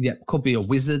playoffs, maybe. Yeah, could be a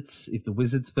Wizards. If the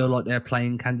Wizards feel like they're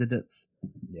playing candidates,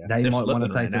 they might want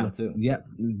to take a look. Too. Yeah,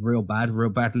 real bad.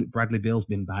 Bradley Beal's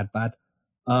been bad.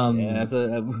 Yeah,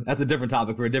 that's a different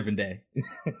topic for a different day.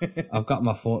 I've got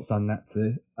my thoughts on that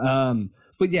too.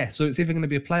 But yeah, so it's either going to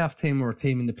be a playoff team or a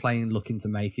team in the play-in looking to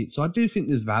make it. So I do think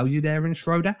there's value there in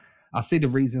Schroeder. I see the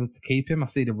reasons to keep him. I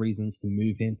see the reasons to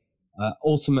move him.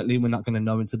 Ultimately, we're not going to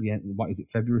know until the end. What is it,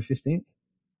 February 15th?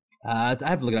 I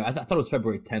have to look at it. I thought it was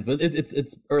February 10th, but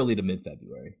it's early to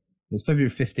mid-February. It was February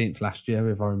 15th last year,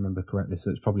 if I remember correctly, so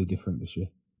it's probably different this year.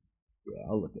 Yeah,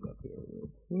 I'll look it up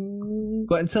here.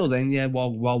 But until then, yeah,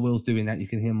 while Will's doing that, you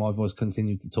can hear my voice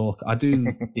continue to talk. I do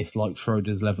dislike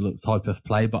Schroeder's level of type of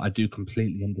play, but I do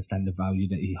completely understand the value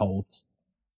that he holds.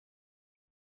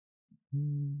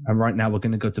 And right now, we're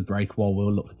going to go to break while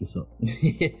Will looks this up.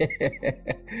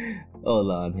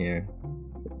 Hold on here.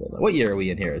 What year are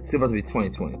we in here? It's supposed to be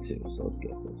 2022, so let's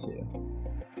get this here.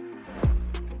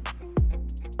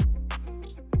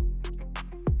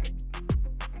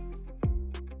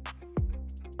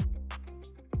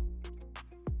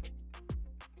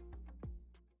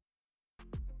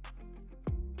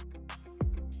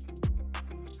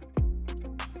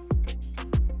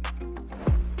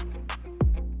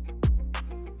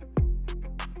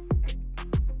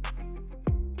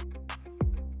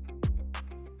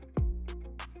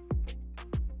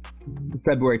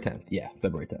 February 10th. Yeah,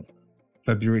 February 10th.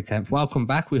 February 10th. Welcome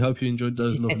back. We hope you enjoyed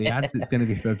those lovely ads. It's going to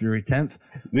be February 10th.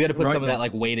 We got to put some of that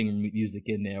like waiting music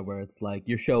in there where it's like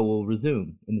your show will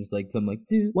resume and just like some like.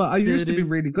 Well, I used to be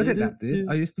really good at that, dude.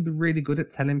 I used to be really good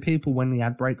at telling people when the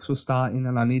ad breaks were starting,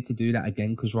 and I need to do that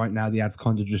again because right now the ads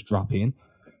kind of just drop in.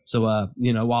 So,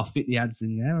 I'll fit the ads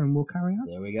in there and we'll carry on.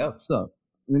 There we go. So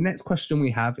the next question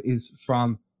we have is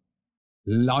from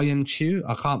Lion Chu.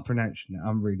 I can't pronounce it.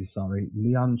 I'm really sorry.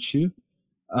 Lion Chu.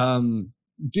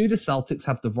 Do the Celtics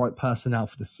have the right personnel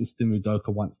for the system Udoka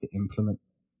wants to implement?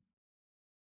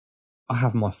 I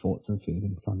have my thoughts and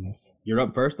feelings on this. You're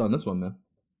up first on this one, man.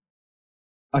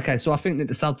 Okay, so I think that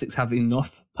the Celtics have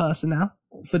enough personnel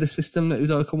for the system that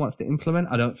Udoka wants to implement.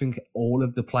 I don't think all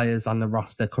of the players on the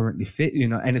roster currently fit.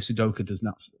 Enes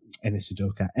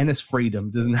Freedom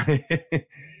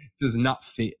does not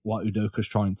fit what Udoka's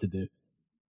trying to do.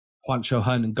 Juancho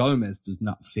Hernan-Gomez does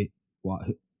not fit what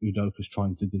Udoka's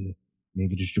trying to do.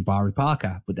 Neither does Jabari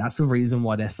Parker. But that's the reason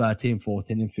why they're 13,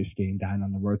 14, and 15 down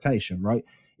on the rotation, right?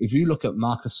 If you look at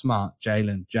Marcus Smart,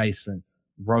 Jalen, Jason,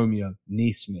 Romeo,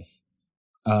 Nesmith,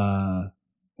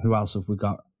 who else have we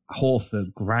got?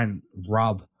 Horford, Grant,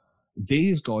 Rob.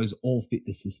 These guys all fit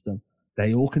the system.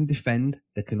 They all can defend.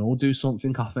 They can all do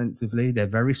something offensively. They're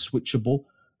very switchable.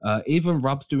 Even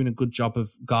Rob's doing a good job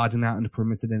of guarding out on the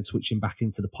perimeter, then switching back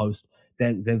into the post.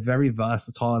 They're very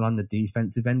versatile on the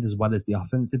defensive end as well as the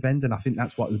offensive end, and I think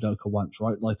that's what Udoka wants,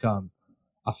 right? Like,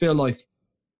 I feel like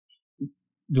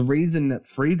the reason that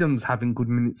Freedom's having good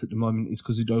minutes at the moment is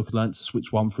because Udoka learned to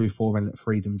switch 1-3-4 and let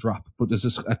Freedom drop. But there's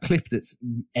a clip that's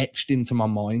etched into my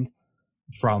mind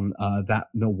from that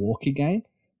Milwaukee game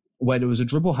where there was a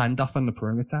dribble handoff on the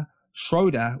perimeter.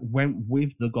 Schroeder went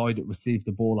with the guy that received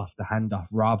the ball off the handoff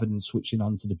rather than switching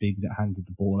on to the big that handed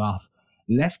the ball off.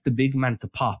 Left the big man to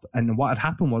pop. And what had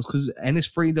happened was, because Ennis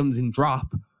Freedom's in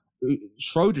drop,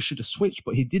 Schroeder should have switched,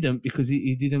 but he didn't because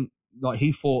he didn't, like,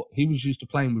 he thought he was used to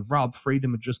playing with Rob.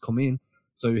 Freedom had just come in.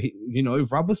 So,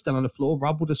 if Rob was still on the floor,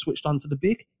 Rob would have switched on to the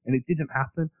big, and it didn't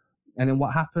happen. And then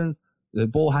what happens? The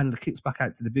ball handler kicks back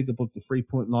out to the big above the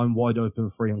 3-point line, wide open,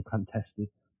 free, uncontested.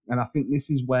 And I think this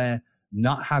is where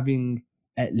not having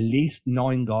at least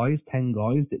 9 guys, 10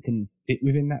 guys that can fit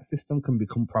within that system can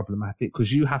become problematic,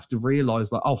 because you have to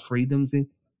realize, like, Freedom's in.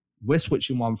 We're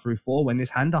switching 1-3-4. When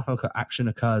this handoff action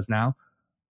occurs now,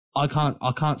 I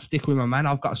can't stick with my man.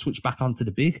 I've got to switch back onto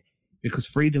the big because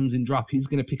Freedom's in drop. He's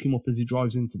going to pick him up as he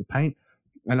drives into the paint.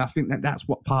 And I think that's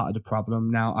what part of the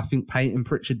problem. Now, I think Peyton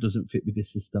Pritchard doesn't fit with this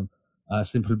system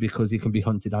simply because he can be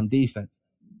hunted on defense.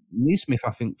 Nesmith,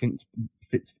 I think,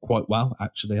 fits quite well,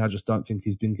 actually. I just don't think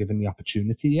he's been given the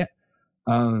opportunity yet.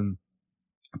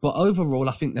 But overall,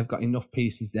 I think they've got enough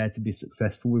pieces there to be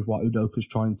successful with what Udoka's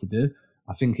trying to do.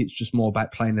 I think it's just more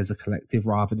about playing as a collective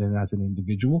rather than as an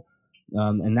individual.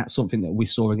 And that's something that we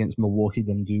saw against Milwaukee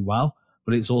them do well. But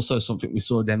but it's also something we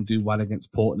saw them do well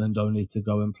against Portland, only to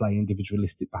go and play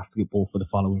individualistic basketball for the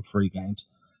following 3 games.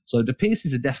 So the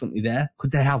pieces are definitely there.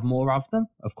 Could they have more of them?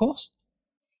 Of course.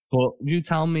 But you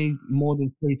tell me more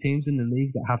than 3 teams in the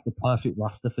league that have the perfect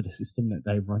roster for the system that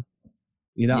they run.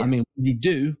 You know what I mean? When you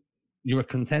do, you're a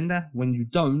contender. When you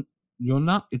don't, you're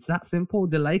not. It's that simple.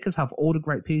 The Lakers have all the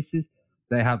great pieces.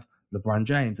 They have LeBron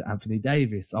James, Anthony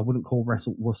Davis. I wouldn't call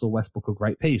Russell Westbrook a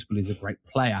great piece, but he's a great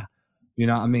player. You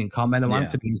know what I mean? Carmelo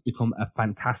Anthony has become a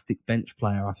fantastic bench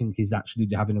player. I think he's actually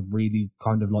having a really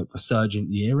kind of like resurgent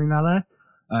year in LA.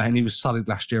 And he was solid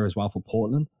last year as well for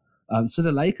Portland. So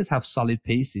the Lakers have solid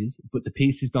pieces, but the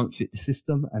pieces don't fit the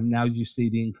system. And now you see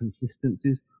the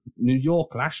inconsistencies. New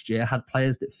York last year had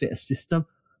players that fit a system.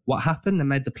 What happened? They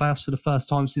made the playoffs for the first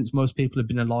time since most people have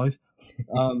been alive.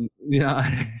 You know,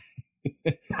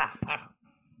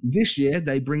 this year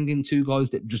they bring in 2 guys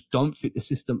that just don't fit the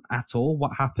system at all.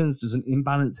 What happens? There's an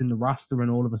imbalance in the roster, and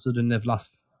all of a sudden they've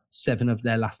lost 7 of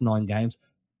their last 9 games.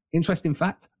 Interesting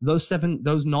fact: those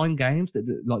 9 games,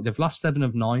 like they've lost 7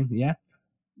 of 9. Yeah.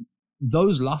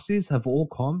 Those losses have all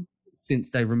come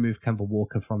since they removed Kemba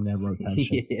Walker from their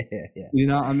rotation. Yeah. You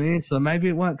know what I mean? So maybe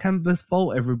it weren't Kemba's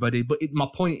fault, everybody. But my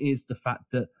point is the fact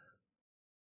that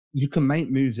you can make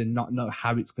moves and not know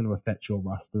how it's going to affect your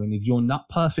roster. And if you're not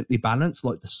perfectly balanced,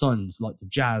 like the Suns, like the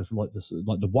Jazz, like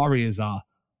the Warriors are,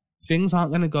 things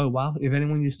aren't going to go well. If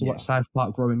anyone used to watch South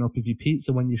Park growing up, if you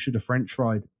pizza when you should have French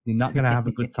fried, you're not going to have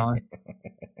a good time.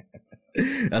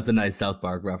 That's a nice South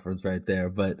Park reference right there.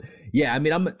 But yeah, I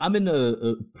mean, I'm in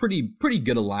a pretty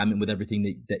good alignment with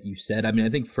everything that you said. I mean, I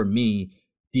think for me,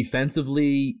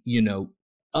 defensively, you know,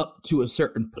 up to a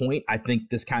certain point, I think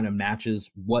this kind of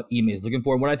matches what Ime is looking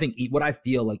for. And what I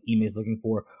feel like Ime is looking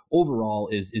for overall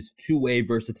is 2-way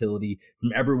versatility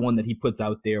from everyone that he puts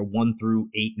out there, 1 through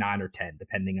 8, 9, or 10,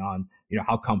 depending on, you know,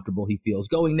 how comfortable he feels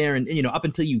going there. And you know, up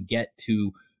until you get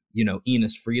to, you know,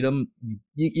 Enes Freedom,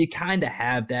 you kind of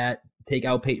have that. Take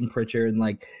out Peyton Pritchard, and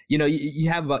like, you know, you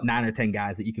have about 9 or 10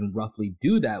 guys that you can roughly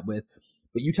do that with.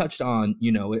 But you touched on,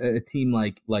 you know, a team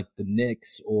like the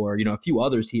Knicks or, you know, a few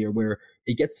others here where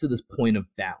it gets to this point of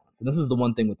balance. And this is the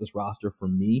one thing with this roster for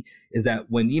me, is that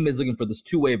when Ime is looking for this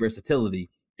 2-way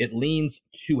versatility, it leans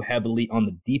too heavily on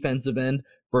the defensive end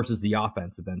versus the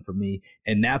offensive end for me.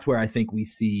 And that's where I think we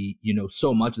see, you know,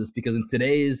 so much of this, because in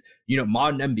today's, you know,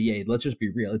 modern NBA, let's just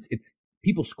be real, it's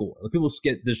people score.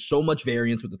 There's so much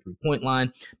variance with the 3-point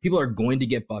line. People are going to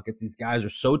get buckets. These guys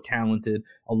are so talented.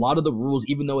 A lot of the rules,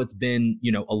 even though it's been,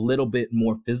 you know, a little bit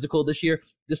more physical this year,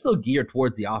 they're still geared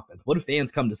towards the offense. What do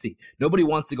fans come to see? Nobody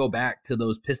wants to go back to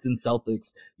those Pistons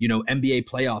Celtics, you know, NBA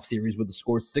playoff series with the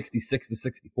score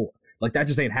 66-64. Like, that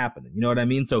just ain't happening. You know what I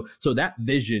mean? So that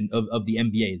vision of the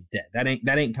NBA is dead.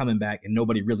 That ain't coming back, and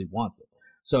nobody really wants it.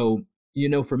 So, you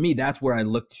know, for me, that's where I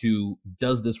look to,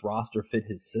 does this roster fit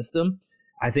his system?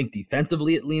 I think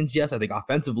defensively it leans yes. I think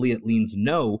offensively it leans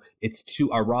no.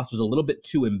 Our roster's a little bit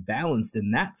too imbalanced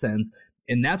in that sense.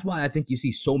 And that's why I think you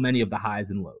see so many of the highs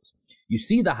and lows. You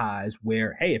see the highs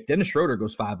where, hey, if Dennis Schroeder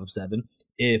goes 5 of 7,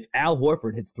 if Al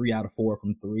Horford hits 3 out of 4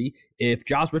 from 3, if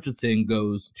Josh Richardson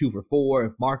goes 2 for 4,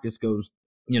 if Marcus goes,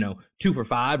 you know, 2 for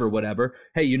 5 or whatever,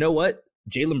 hey, you know what?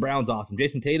 Jaylen Brown's awesome.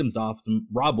 Jason Tatum's awesome.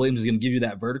 Rob Williams is going to give you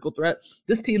that vertical threat.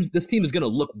 This team is going to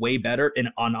look way better. And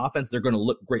on offense, they're going to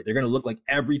look great. They're going to look like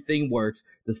everything works.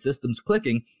 The system's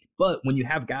clicking. But when you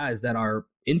have guys that are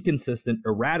inconsistent,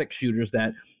 erratic shooters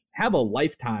that have a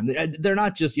lifetime, they're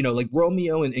not just, you know, like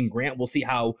Romeo and Grant, we'll see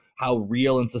how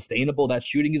real and sustainable that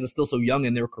shooting is. It's still so young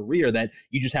in their career that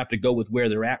you just have to go with where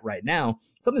they're at right now.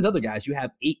 Some of these other guys, you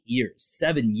have 8 years,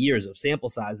 7 years of sample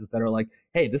sizes that are like,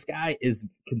 hey, this guy is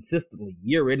consistently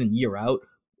year in and year out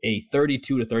a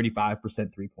 32 to 35%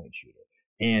 3-point shooter.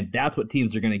 And that's what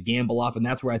teams are going to gamble off. And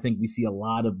that's where I think we see a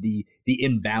lot of the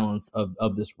imbalance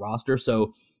of this roster.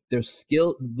 So there's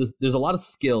a lot of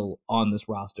skill on this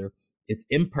roster. It's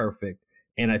imperfect.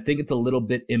 And I think it's a little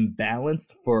bit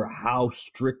imbalanced for how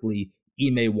strictly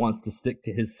Ime wants to stick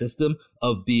to his system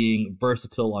of being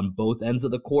versatile on both ends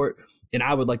of the court. And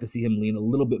I would like to see him lean a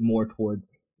little bit more towards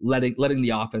letting the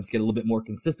offense get a little bit more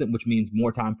consistent, which means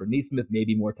more time for Nesmith,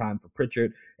 maybe more time for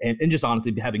Pritchard, and just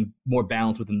honestly having more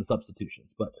balance within the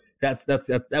substitutions. But that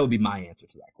would be my answer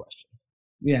to that question.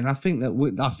 Yeah, and I think that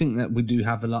we do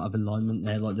have a lot of alignment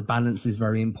there. Like, the balance is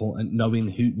very important. Knowing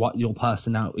what your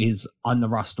personnel is on the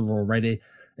roster already,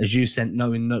 as you said,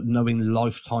 knowing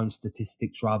lifetime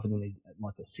statistics rather than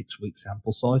like a 6-week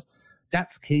sample size.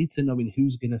 That's key to knowing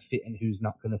who's going to fit and who's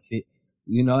not going to fit.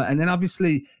 You know, and then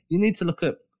obviously you need to look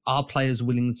at, are players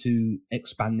willing to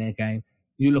expand their game?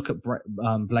 You look at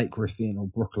Blake Griffin or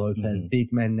Brook Lopez,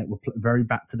 big men that were very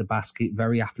back to the basket,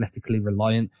 very athletically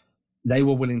reliant. They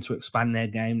were willing to expand their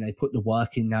game. They put the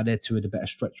work in. Now they're two of the better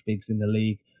stretch bigs in the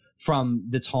league from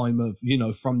the time of,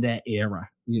 from their era.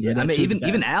 I mean,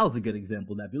 even Al's a good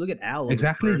example of that. If you look at Al,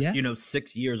 exactly, his first,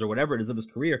 6 years or whatever it is of his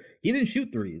career, he didn't shoot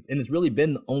threes, and it's really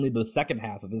been only the second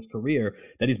half of his career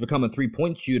that he's become a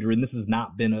 3-point shooter. And this has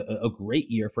not been a great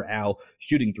year for Al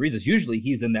shooting threes. It's usually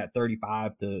he's in that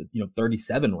 35 to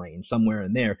 37 range, somewhere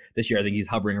in there. This year, I think he's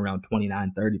hovering around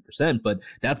 29-30%. But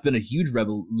that's been a huge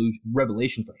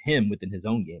revelation for him within his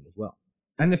own game as well.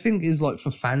 And the thing is, like, for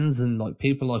fans and like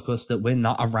people like us that we're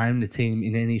not around the team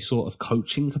in any sort of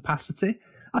coaching capacity,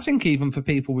 I think even for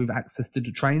people with access to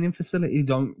the training facility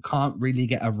can't really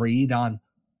get a read on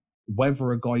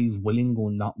whether a guy is willing or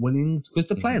not willing, because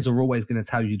the players are always going to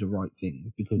tell you the right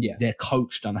thing because they're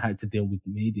coached on how to deal with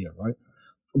the media, right?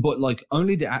 But like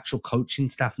only the actual coaching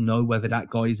staff know whether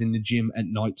that guy is in the gym at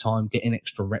night time getting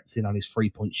extra reps in on his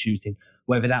 3-point shooting,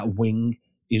 whether that wing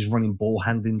is running ball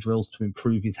handling drills to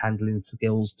improve his handling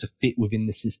skills to fit within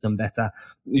the system better.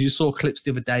 You saw clips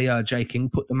the other day, Jay King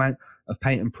put them out of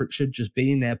Peyton Pritchard just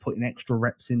being there, putting extra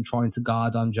reps in, trying to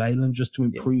guard on Jalen just to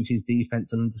improve his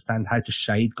defense and understand how to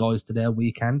shade guys to their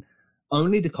weekend.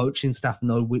 Only the coaching staff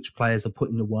know which players are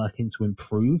putting the work in to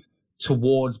improve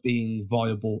towards being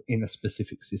viable in a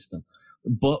specific system.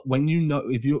 But when you know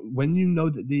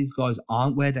that these guys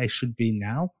aren't where they should be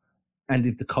now, and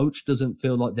if the coach doesn't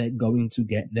feel like they're going to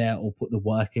get there or put the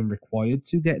work in required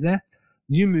to get there,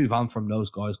 you move on from those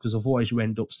guys, because otherwise you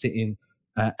end up sitting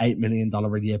 $8 million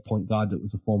a year point guard that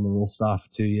was a former All-Star for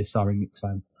 2 years. Sorry, Knicks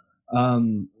fans.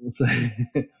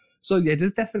 So yeah,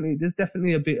 there's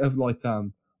definitely a bit of like,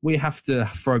 we have to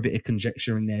throw a bit of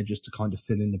conjecture in there just to kind of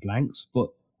fill in the blanks. But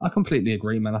I completely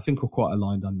agree, man. I think we're quite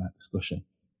aligned on that discussion.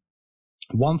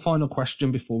 One final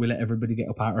question before we let everybody get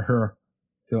up out of her.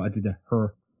 See what I did there?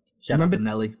 Her. Shout out to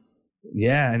Nelly.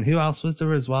 Yeah, and who else was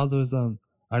there as well? There was I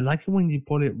like it when you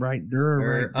put it right there.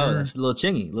 Right there. That's Lil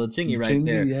Chingy right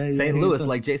there. Yeah, St. Louis,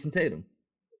 like Jason Tatum.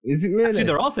 Is it really? Actually,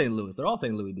 they're all St. Louis. They're all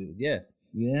St. Louis dudes. Yeah.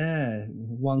 Yeah,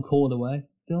 one chord away.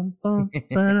 So, if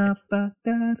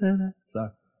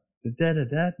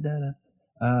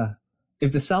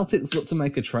the Celtics look to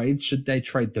make a trade, should they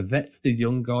trade the vets, the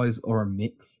young guys, or a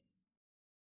mix?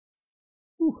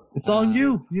 It's on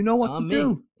you. You know what to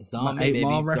do. It's on me, 8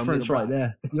 Mile reference right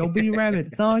there. Yo, B Rabbit,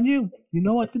 it's on you. You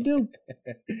know what to do.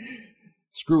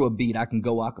 Screw a beat. I can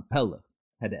go a cappella.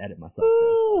 Had to edit myself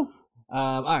there.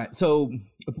 All right. So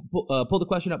pull the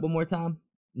question up one more time.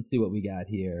 Let's see what we got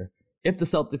here. If the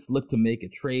Celtics look to make a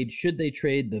trade, should they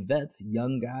trade the vets,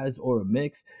 young guys, or a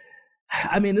mix?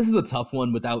 I mean, this is a tough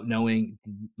one without knowing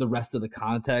the rest of the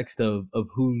context of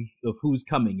who's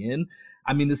coming in.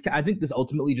 I mean, I think this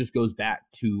ultimately just goes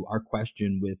back to our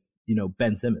question with,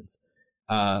 Ben Simmons.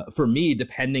 For me,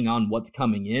 depending on what's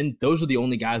coming in, those are the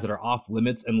only guys that are off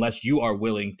limits unless you are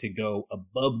willing to go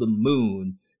above the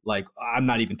moon. Like, I'm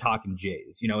not even talking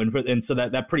Jays, and so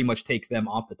that pretty much takes them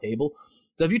off the table.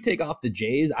 So if you take off the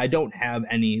Jays, I don't have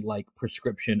any like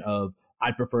prescription of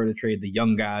I'd prefer to trade the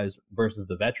young guys versus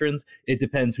the veterans. It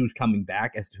depends who's coming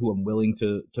back as to who I'm willing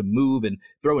to move and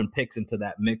throw in picks into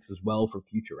that mix as well for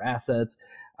future assets.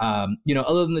 Other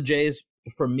than the Jays,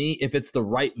 for me, if it's the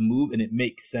right move and it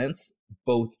makes sense,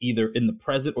 both either in the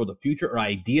present or the future, or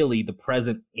ideally the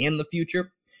present and the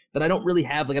future, then I don't really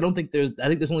have, I think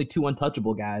there's only 2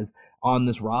 untouchable guys on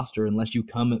this roster unless you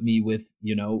come at me with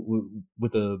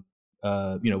a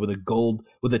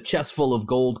chest full of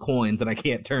gold coins that I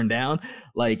can't turn down.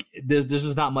 Like there's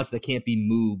just not much that can't be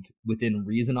moved within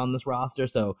reason on this roster.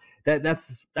 So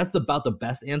that's about the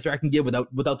best answer I can give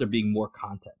without there being more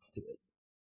context to it.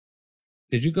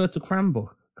 Did you go to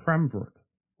Cranbrook? Cranbrook?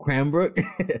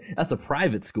 That's a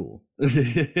private school.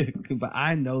 But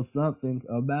I know something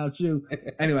about you.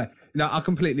 Anyway, I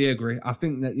completely agree. I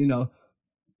think that,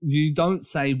 you don't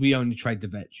say we only trade the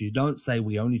vets. You don't say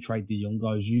we only trade the young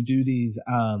guys. You do these,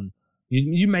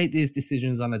 you make these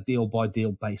decisions on a deal by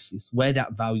deal basis where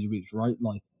that value is, right?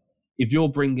 Like if you're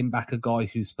bringing back a guy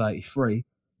who's 33,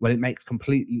 well, it makes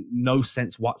completely no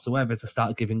sense whatsoever to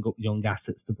start giving up young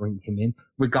assets to bring him in.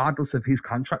 Regardless of his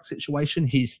contract situation,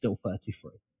 he's still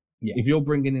 33. Yeah. If you're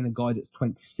bringing in a guy that's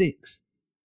 26,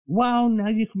 well, now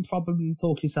you can probably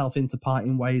talk yourself into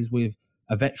parting ways with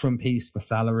a veteran piece for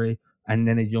salary and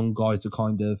then a young guy to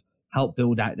kind of help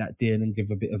build out that deal and give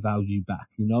a bit of value back,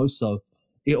 So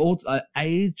it all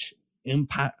age,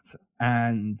 impact,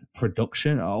 and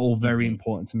production are all very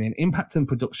important to me. And impact and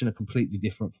production are completely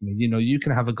different for me. You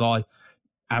can have a guy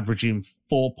averaging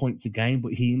 4 points a game,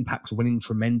 but he impacts winning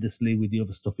tremendously with the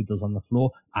other stuff he does on the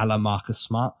floor, a la Marcus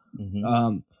Smart.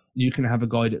 Mm-hmm. You can have a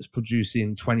guy that's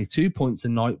producing 22 points a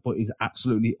night, but is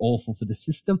absolutely awful for the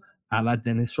system, a la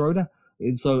Dennis Schroeder.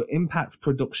 And so impact,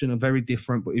 production are very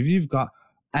different. But if you've got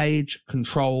age,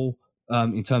 control,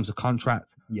 in terms of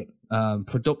contract,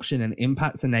 production and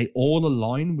impact, and they all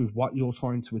align with what you're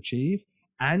trying to achieve,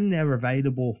 and they're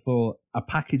available for a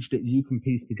package that you can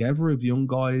piece together of young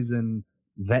guys and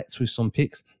vets with some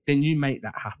picks, then you make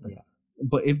that happen. Yeah.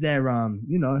 But if they're,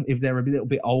 if they're a little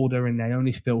bit older and they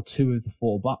only fill 2 of the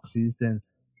 4 boxes, then,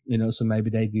 so maybe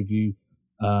they give you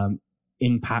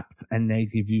impact and they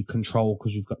give you control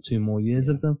because you've got 2 more years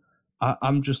of them.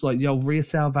 I'm just like,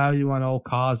 resale value on old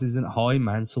cars isn't high,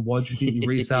 man. So why do you think your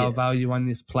resale value on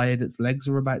this player that's legs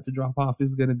are about to drop off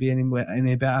is going to be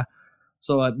any better?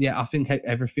 So, I think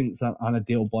everything's on a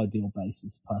deal-by-deal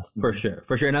basis, personally.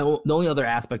 For sure. And the only other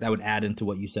aspect I would add into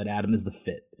what you said, Adam, is the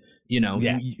fit.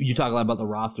 You talk a lot about the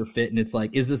roster fit, and it's like,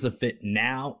 is this a fit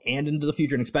now and into the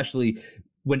future? And especially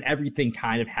when everything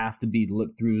kind of has to be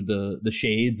looked through the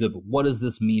shades of what does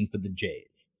this mean for the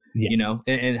Jays?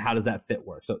 And how does that fit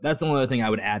work? So that's the only other thing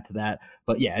I would add to that.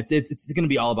 But it's going to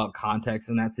be all about context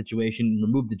in that situation.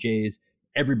 Remove the Jays.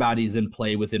 Everybody's in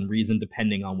play within reason,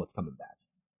 depending on what's coming back.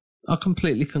 I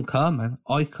completely concur, man.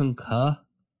 I concur.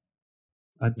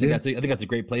 I think that's a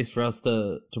great place for us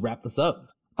to wrap this up.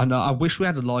 I know. I wish we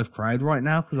had a live crowd right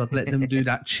now because I'd let them do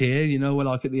that cheer, where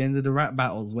like at the end of the rap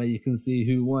battles where you can see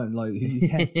who won, like who you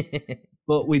can.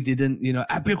 But we didn't,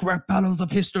 epic rap battles of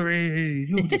history.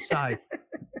 You decide.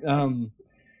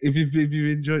 If you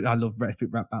enjoyed, I love epic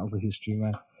rap battles of history,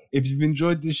 man. If you've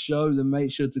enjoyed this show, then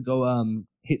make sure to go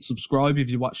hit subscribe if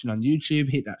you're watching on YouTube.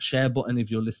 Hit that share button if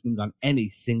you're listening on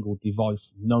any single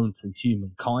device known to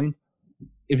humankind.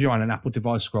 If you're on an Apple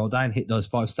device, scroll down, hit those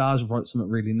 5 stars, write something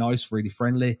really nice, really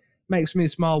friendly. Makes me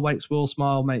smile, makes Will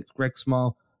smile, makes Greg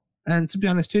smile. And to be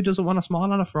honest, who doesn't want to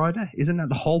smile on a Friday? Isn't that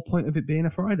the whole point of it being a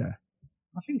Friday?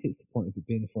 I think it's the point of it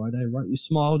being a Friday, right? You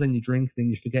smile, then you drink, then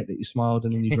you forget that you smiled,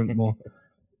 and then you drink more.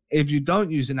 If you don't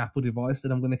use an Apple device,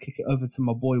 then I'm going to kick it over to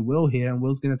my boy Will here, and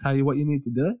Will's going to tell you what you need to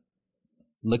do.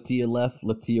 Look to your left,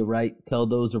 look to your right. Tell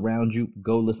those around you,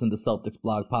 go listen to Celtics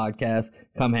Blog Podcast.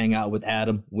 Come hang out with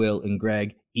Adam, Will, and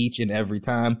Greg each and every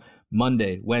time.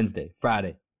 Monday, Wednesday,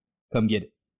 Friday. Come get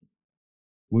it.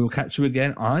 We will catch you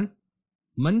again on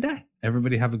Monday.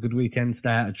 Everybody have a good weekend. Stay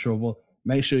out of trouble.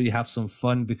 Make sure you have some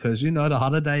fun because, the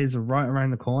holidays are right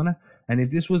around the corner. And if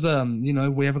this was,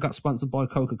 we ever got sponsored by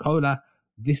Coca-Cola,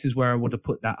 this is where I would have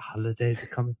put that holidays are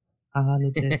coming.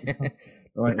 Holidays are coming.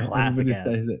 All right, classic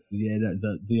ad.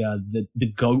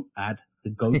 The GOAT ad, the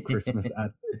GOAT Christmas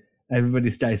ad. Everybody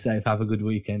stay safe. Have a good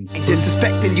weekend.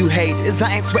 Disrespecting you haters.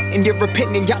 I ain't sweating your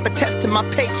opinion. Y'all been testing my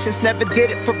patience. Never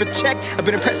did it for a check. I've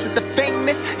been impressed with the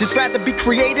famous. Just rather be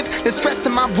creative than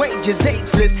stressing my wages.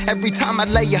 Ageless. Every time I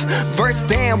lay a verse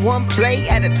down, one play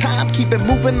at a time. Keep it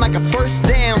moving like a first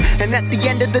down. And at the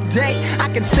end of the day, I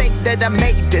can say that I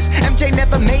made this. MJ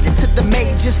never made it to the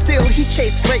majors. Still, he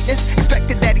chased greatness.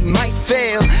 Expected that he might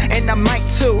fail. And I might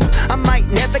too. I might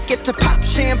never get to pop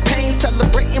champagne.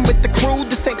 Celebrating with the crew.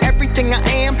 This ain't everything I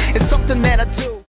am, it's something that I do.